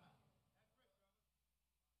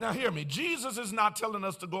 Now hear me, Jesus is not telling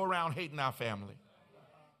us to go around hating our family.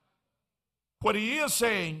 What he is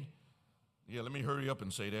saying, yeah, let me hurry up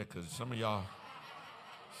and say that because some of y'all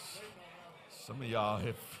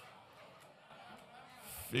have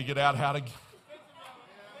figured out how to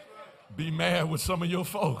be mad with some of your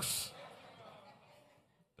folks.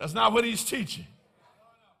 That's not what he's teaching.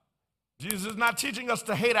 Jesus is not teaching us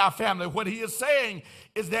to hate our family. What he is saying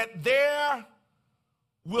is that there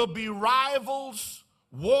will be rivals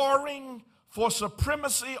warring for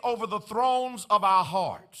supremacy over the thrones of our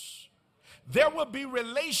hearts. There will be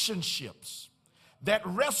relationships that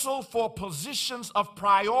wrestle for positions of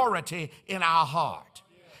priority in our heart.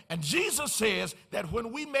 And Jesus says that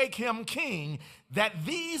when we make him king, that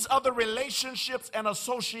these other relationships and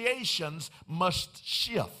associations must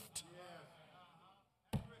shift.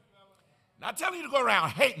 Not telling you to go around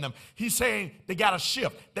hating them. He's saying they got to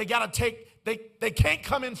shift. They got to take, they can't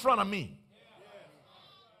come in front of me.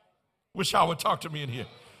 Wish y'all would talk to me in here.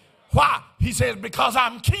 Why? He says, because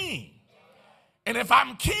I'm king. And if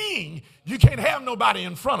I'm king, you can't have nobody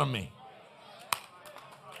in front of me.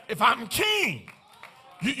 If I'm king,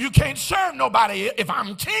 you can't serve nobody. If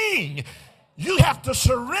I'm king, you have to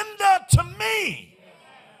surrender to me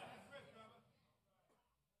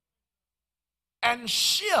and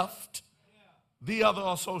shift the other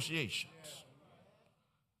associations.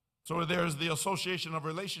 So there's the association of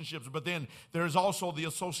relationships, but then there's also the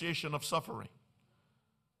association of suffering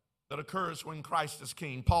that occurs when Christ is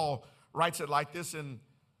king. Paul writes it like this in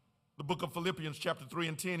the book of Philippians chapter 3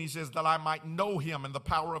 and 10. He says, that I might know him and the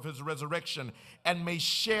power of his resurrection and may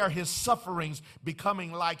share his sufferings,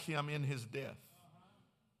 becoming like him in his death.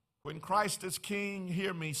 When Christ is king,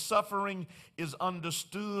 hear me, suffering is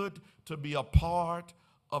understood to be a part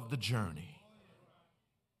of the journey.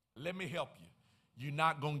 Let me help you. You're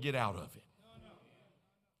not going to get out of it.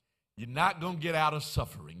 You're not going to get out of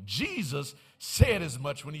suffering. Jesus said as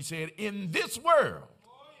much when he said, in this world,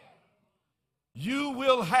 you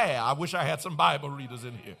will have, I wish I had some Bible readers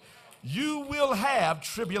in here. You will have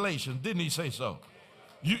tribulation. Didn't he say so?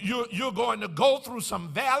 You're going to go through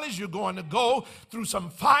some valleys. You're going to go through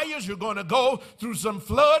some fires. You're going to go through some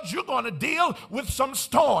floods. You're going to deal with some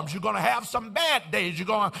storms. You're going to have some bad days. You're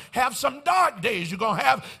going to have some dark days. You're going to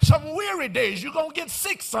have some weary days. You're going to get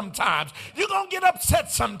sick sometimes. You're going to get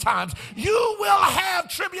upset sometimes. You will have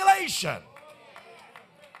tribulation.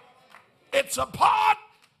 It's a part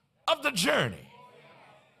of the journey.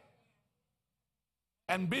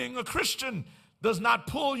 And being a Christian does not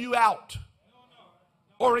pull you out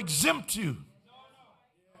or exempt you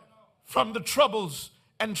from the troubles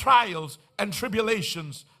and trials and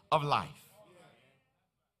tribulations of life.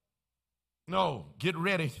 No, get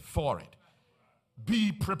ready for it.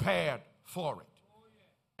 Be prepared for it.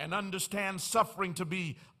 And understand suffering to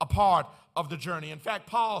be a part of the journey. In fact,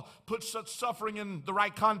 Paul puts such suffering in the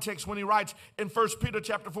right context when he writes in 1 Peter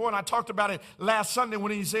chapter 4, and I talked about it last Sunday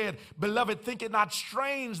when he said, beloved, think it not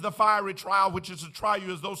strange the fiery trial which is to try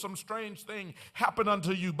you as though some strange thing happened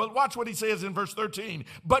unto you. But watch what he says in verse 13.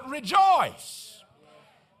 But rejoice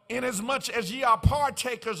inasmuch as ye are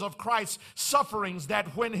partakers of Christ's sufferings,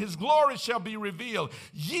 that when his glory shall be revealed,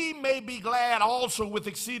 ye may be glad also with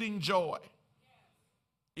exceeding joy.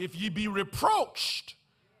 If ye be reproached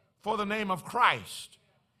for the name of Christ,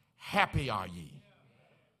 happy are ye.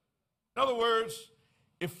 In other words,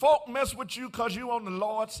 if folk mess with you because you on the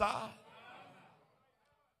Lord's side,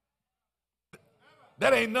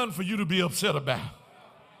 that ain't nothing for you to be upset about.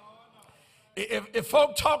 If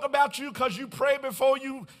folk talk about you because you pray before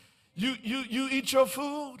you eat your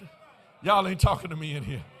food, y'all ain't talking to me in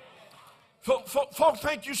here. Folk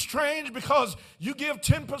think you strange because you give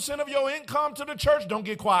 10% of your income to the church. Don't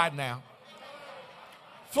get quiet now.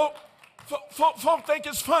 Folk think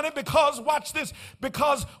it's funny because, watch this,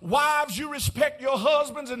 because wives, you respect your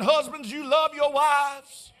husbands, and husbands, you love your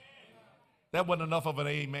wives. That wasn't enough of an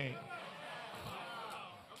amen.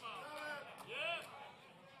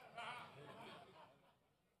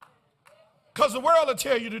 Because the world will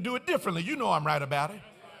tell you to do it differently. You know I'm right about it.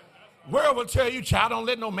 World will tell you, child, don't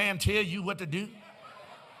let no man tell you what to do.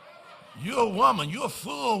 You're a woman. You're a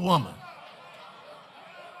full woman.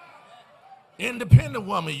 Independent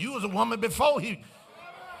woman. You was a woman before he.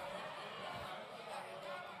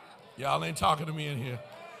 Y'all ain't talking to me in here.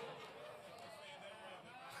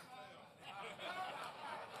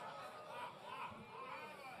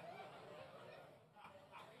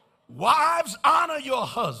 Wives, honor your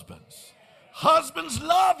husbands. Husbands,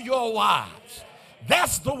 love your wives.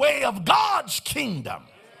 That's the way of God's kingdom.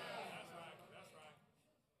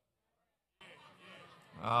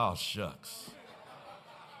 Oh, shucks.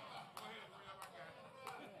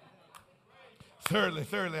 Thirdly,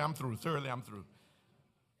 I'm through.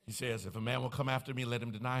 He says, if a man will come after me, let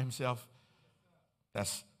him deny himself.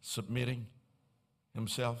 That's submitting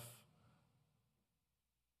himself.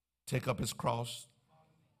 Take up his cross.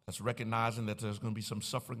 That's recognizing that there's going to be some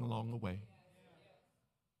suffering along the way.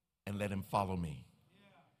 And let him follow me.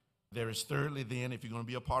 There is thirdly then, if you're going to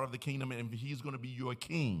be a part of the kingdom and if he's going to be your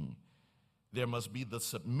king, there must be the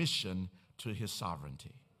submission to his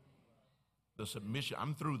sovereignty. The submission,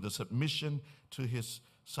 I'm through, the submission to his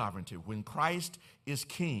sovereignty. When Christ is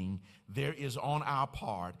king, there is on our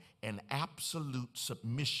part an absolute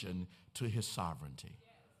submission to his sovereignty.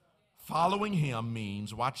 Following him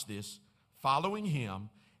means, watch this, following him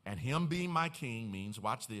and him being my king means,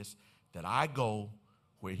 watch this, that I go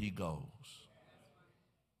where he goes.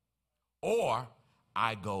 Or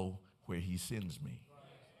I go where he sends me.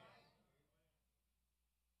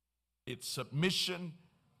 It's submission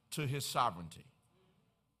to his sovereignty.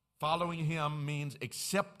 Following him means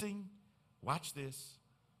accepting, watch this,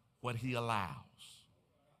 what he allows.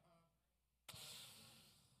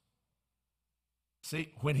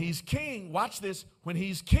 See, when he's king, watch this, when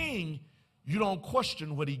he's king, you don't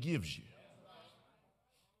question what he gives you.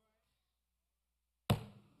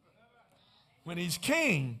 When he's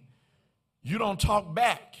king, you don't talk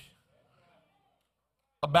back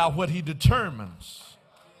about what he determines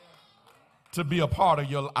to be a part of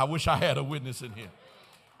your life. I wish I had a witness in here.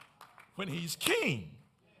 When he's king,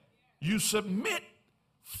 you submit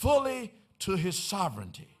fully to his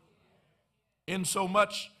sovereignty. In so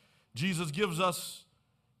much, Jesus gives us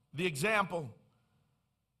the example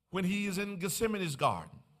when he is in Gethsemane's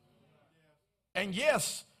garden. And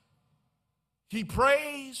yes, he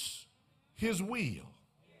prays his will.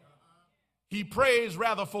 He prays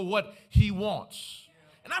rather for what he wants.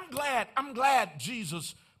 And I'm glad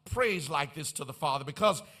Jesus prays like this to the Father,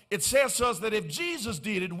 because it says to us that if Jesus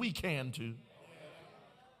did it, we can too.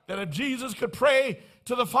 That if Jesus could pray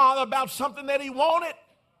to the Father about something that he wanted,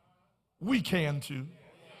 we can too.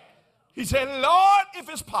 He said, Lord, if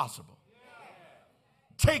it's possible,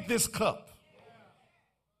 take this cup.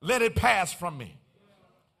 Let it pass from me.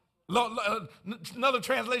 Lord, another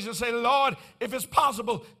translation say, Lord, if it's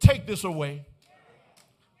possible, take this away.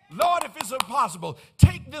 Lord, if it's impossible,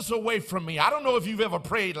 take this away from me. I don't know if you've ever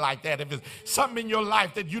prayed like that. If it's something in your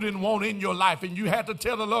life that you didn't want in your life and you had to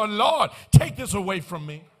tell the Lord, Lord, take this away from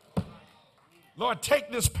me. Lord,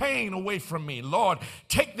 take this pain away from me. Lord,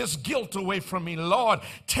 take this guilt away from me. Lord,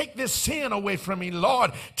 take this sin away from me.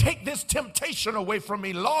 Lord, take this temptation away from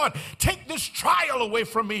me. Lord, take this trial away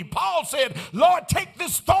from me. Paul said, Lord, take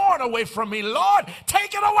this thorn away from me. Lord,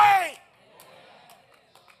 take it away.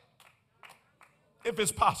 If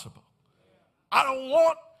it's possible. I don't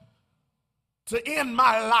want to end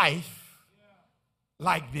my life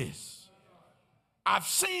like this. I've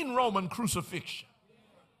seen Roman crucifixion.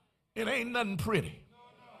 It ain't nothing pretty.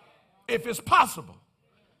 If it's possible,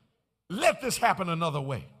 let this happen another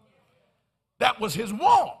way. That was his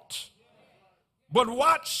want. But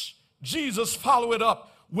watch Jesus follow it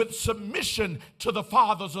up with submission to the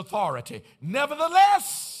Father's authority.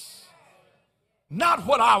 Nevertheless, Not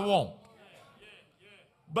what I want,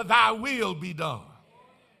 but thy will be done.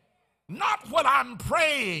 Not what I'm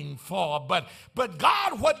praying for, but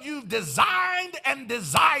God, what you've designed and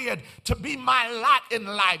desired to be my lot in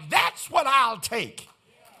life, that's what I'll take.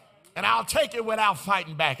 And I'll take it without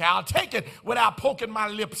fighting back. I'll take it without poking my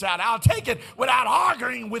lips out. I'll take it without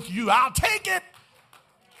arguing with you. I'll take it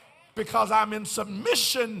because I'm in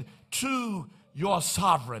submission to your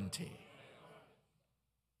sovereignty.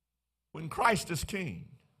 When Christ is king,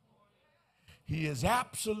 he is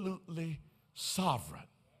absolutely sovereign.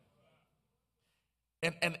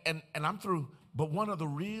 And I'm through, but one of the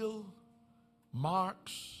real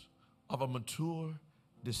marks of a mature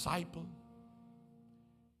disciple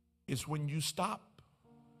is when you stop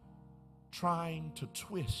trying to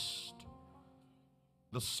twist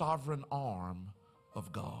the sovereign arm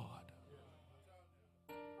of God.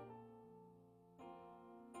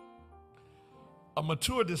 A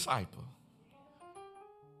mature disciple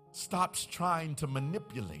stops trying to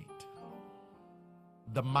manipulate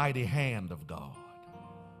the mighty hand of God.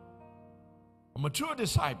 A mature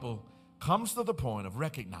disciple comes to the point of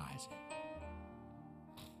recognizing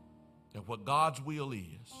that what God's will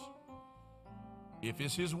is, if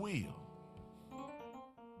it's his will,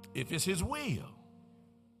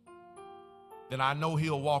 then I know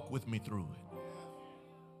he'll walk with me through it.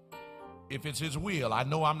 If it's his will, I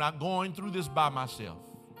know I'm not going through this by myself.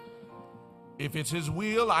 If it's his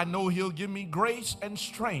will, I know he'll give me grace and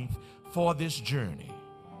strength for this journey.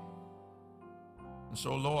 And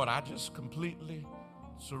so, Lord, I just completely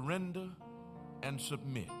surrender and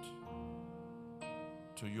submit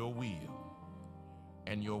to your will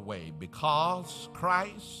and your way, because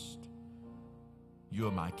Christ,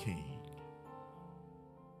 you're my King.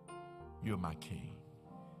 You're my King.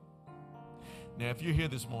 Now, if you're here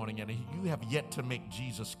this morning and you have yet to make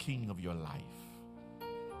Jesus King of your life,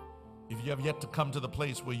 if you have yet to come to the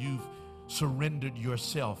place where you've surrendered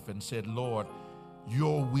yourself and said, Lord,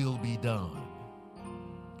 your will be done.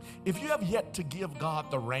 If you have yet to give God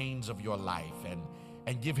the reins of your life and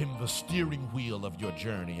give him the steering wheel of your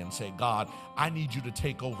journey and say, God, I need you to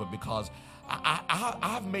take over because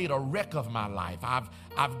I've made a wreck of my life.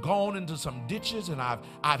 I've gone into some ditches and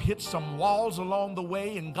I've hit some walls along the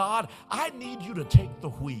way, and God, I need you to take the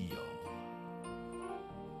wheel.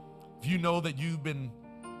 If you know that you've been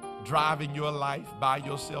driving your life by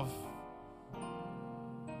yourself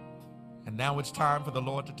and now it's time for the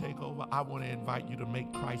Lord to take over, I want to invite you to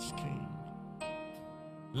make Christ King.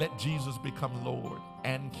 Let Jesus become Lord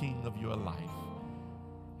and King of your life.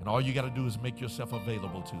 And all you got to do is make yourself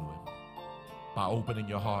available to him by opening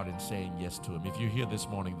your heart and saying yes to him. If you're here this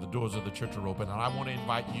morning, the doors of the church are open, and I want to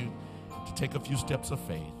invite you to take a few steps of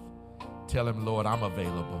faith. Tell him, Lord, I'm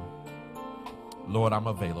available. Lord, I'm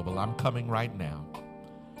available. I'm coming right now.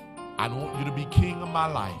 I want you to be king of my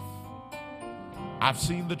life. I've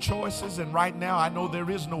seen the choices, and right now I know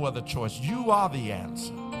there is no other choice. You are the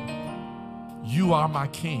answer. You are my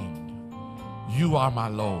King. You are my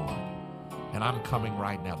Lord. And I'm coming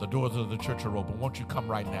right now. The doors of the church are open. Won't you come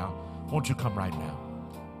right now? Won't you come right now?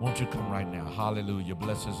 Won't you come right now? Hallelujah.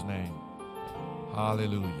 Bless his name.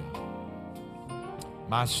 Hallelujah.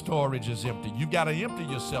 My storage is empty. You got to empty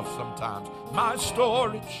yourself sometimes. My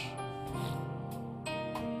storage.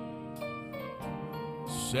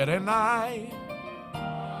 Said and I.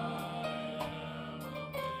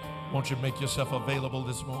 Won't you make yourself available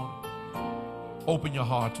this morning? Open your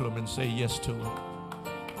heart to him and say yes to him.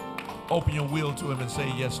 Open your will to him and say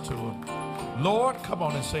yes to him. Lord, come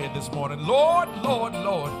on and say it this morning. Lord, Lord,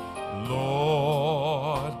 Lord,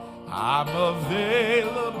 Lord, I'm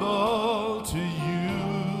available to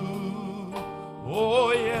you.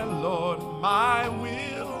 Oh, yeah, Lord, my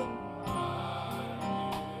will.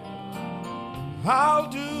 I'll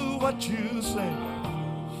do what you say.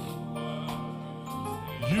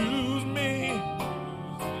 Use me.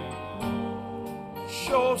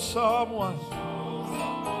 Show someone.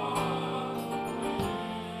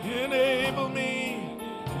 Enable me.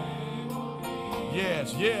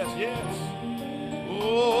 Yes, yes, yes.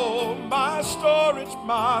 Oh, my storage,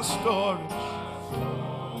 my storage.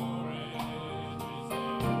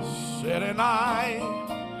 Said and I.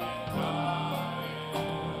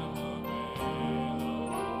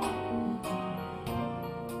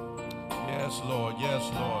 Yes, Lord.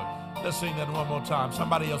 Yes, Lord. Let's sing that one more time.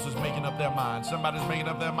 Somebody else is making up their mind. Somebody's making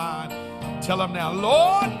up their mind. Tell them now,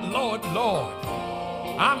 Lord, Lord, Lord,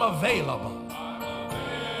 I'm available.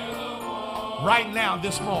 Right now,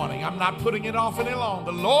 this morning, I'm not putting it off any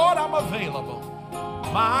longer. Lord, I'm available.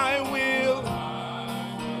 My will,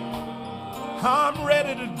 I'm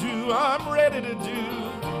ready to do. I'm ready to do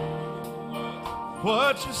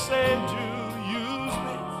what you say do.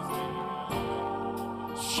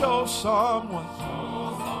 show someone.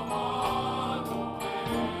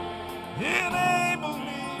 Enable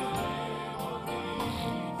me.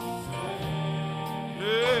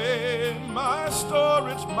 Yeah, my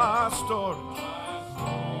storage, my storage.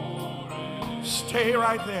 Stay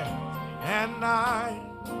right there. And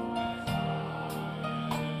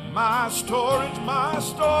my storage, my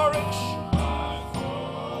storage.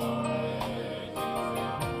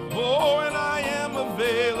 Oh, and I am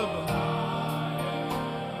available.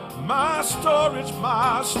 My storage,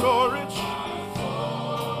 my storage.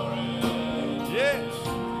 Yes.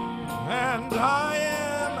 And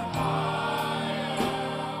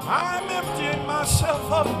I'm emptying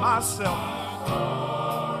myself of myself.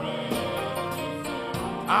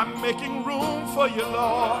 I'm making room for you,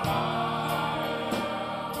 Lord.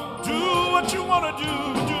 Do what you want to do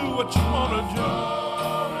what you want to do.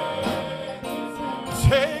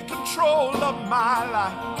 Take control of my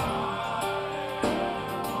life.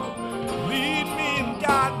 Lead me and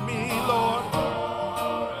guide me, Lord.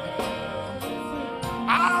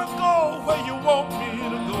 I'll go where you want me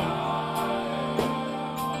to go.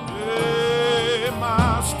 Yeah,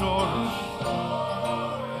 my storage.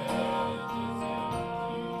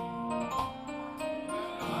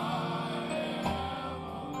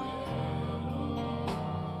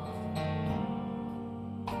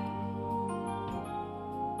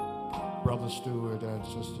 Brother Stewart and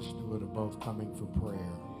Sister Stewart are both coming for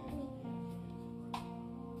prayer.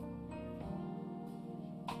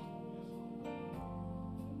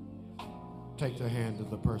 Take the hand of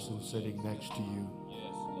the person sitting next to you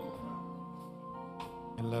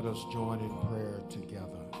and let us join in prayer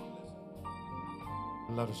together.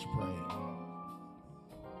 Let us pray.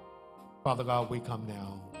 Father God, we come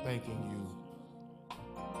now thanking you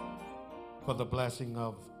for the blessing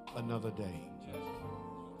of another day.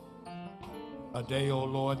 A day, oh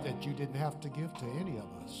Lord, that you didn't have to give to any of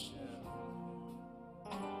us.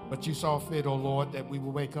 But you saw fit, oh Lord, that we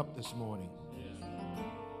would wake up this morning,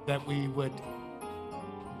 that we would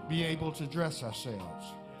be able to dress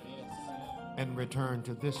ourselves and return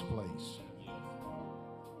to this place.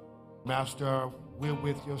 Master, we're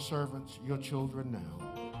with your servants, your children now,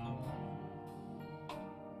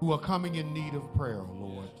 who are coming in need of prayer, oh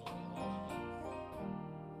Lord.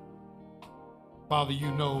 Father,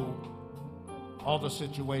 you know all the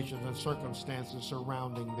situations and circumstances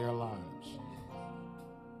surrounding their lives.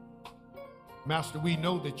 Master, we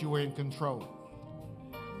know that you are in control.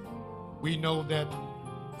 We know that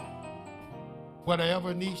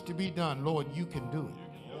whatever needs to be done, Lord, you can do it.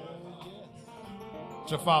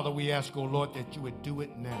 So, Father, we ask, oh Lord, that you would do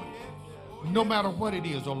it now. No matter what it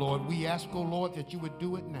is, oh Lord, we ask, oh Lord, that you would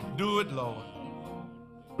do it now. Do it, Lord.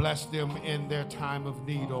 Bless them in their time of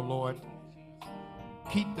need, oh Lord.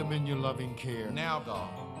 Keep them in your loving care. Now, God.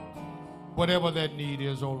 Whatever that need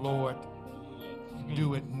is, oh Lord,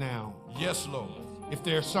 do it now. Yes, Lord. If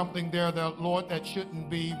there's something there, Lord, that shouldn't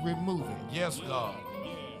be, remove it. Yes, God.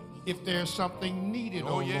 If there's something needed,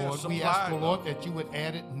 oh yes, Lord, supply, we ask, oh God. Lord, that you would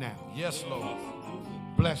add it now. Yes, Lord.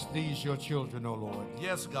 Bless these, your children, oh Lord.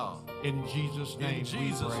 Yes, God. In Jesus' name In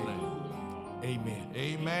Jesus' we pray. name. Amen.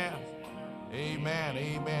 Amen. Amen.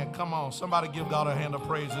 Amen. Come on, somebody give God a hand of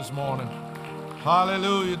praise this morning.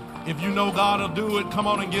 Hallelujah. If you know God will do it, come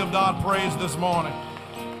on and give God praise this morning.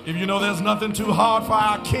 If you know there's nothing too hard for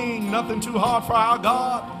our King, nothing too hard for our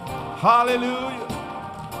God. Hallelujah.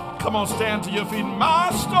 Come on, stand to your feet. My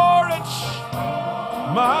storage,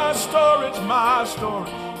 my storage, my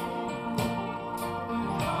storage.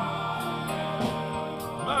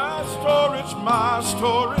 My storage, my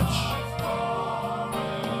storage.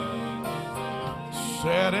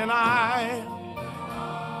 Said and I.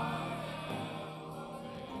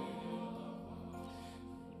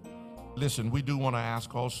 Listen, we do want to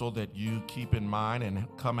ask also that you keep in mind and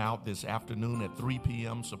come out this afternoon at 3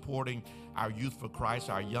 p.m. supporting our Youth for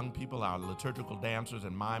Christ, our young people, our liturgical dancers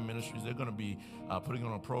and mime ministries. They're going to be putting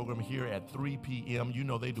on a program here at 3 p.m. You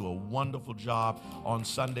know they do a wonderful job on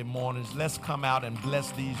Sunday mornings. Let's come out and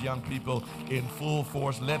bless these young people in full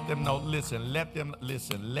force. Let them know, let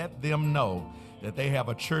them know that they have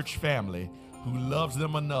a church family who loves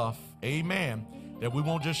them enough, amen, that we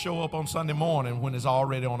won't just show up on Sunday morning when it's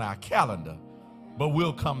already on our calendar, but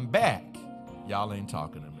we'll come back. Y'all ain't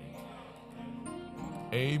talking to me.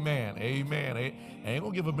 Amen. Amen. I ain't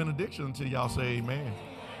gonna give a benediction until y'all say amen.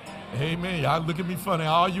 Amen. Y'all look at me funny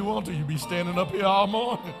all you want to. You be standing up here all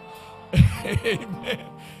morning. Amen.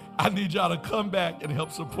 I need y'all to come back and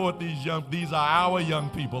help support these are our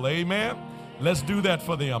young people. Amen. Let's do that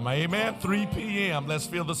for them. Amen. 3 p.m. Let's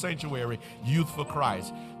fill the sanctuary. Youth for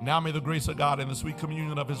Christ. Now may the grace of God and the sweet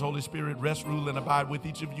communion of his Holy Spirit rest, rule, and abide with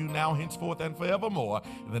each of you now, henceforth, and forevermore.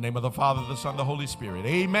 In the name of the Father, the Son, the Holy Spirit.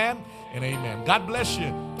 Amen and amen. God bless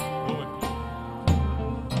you.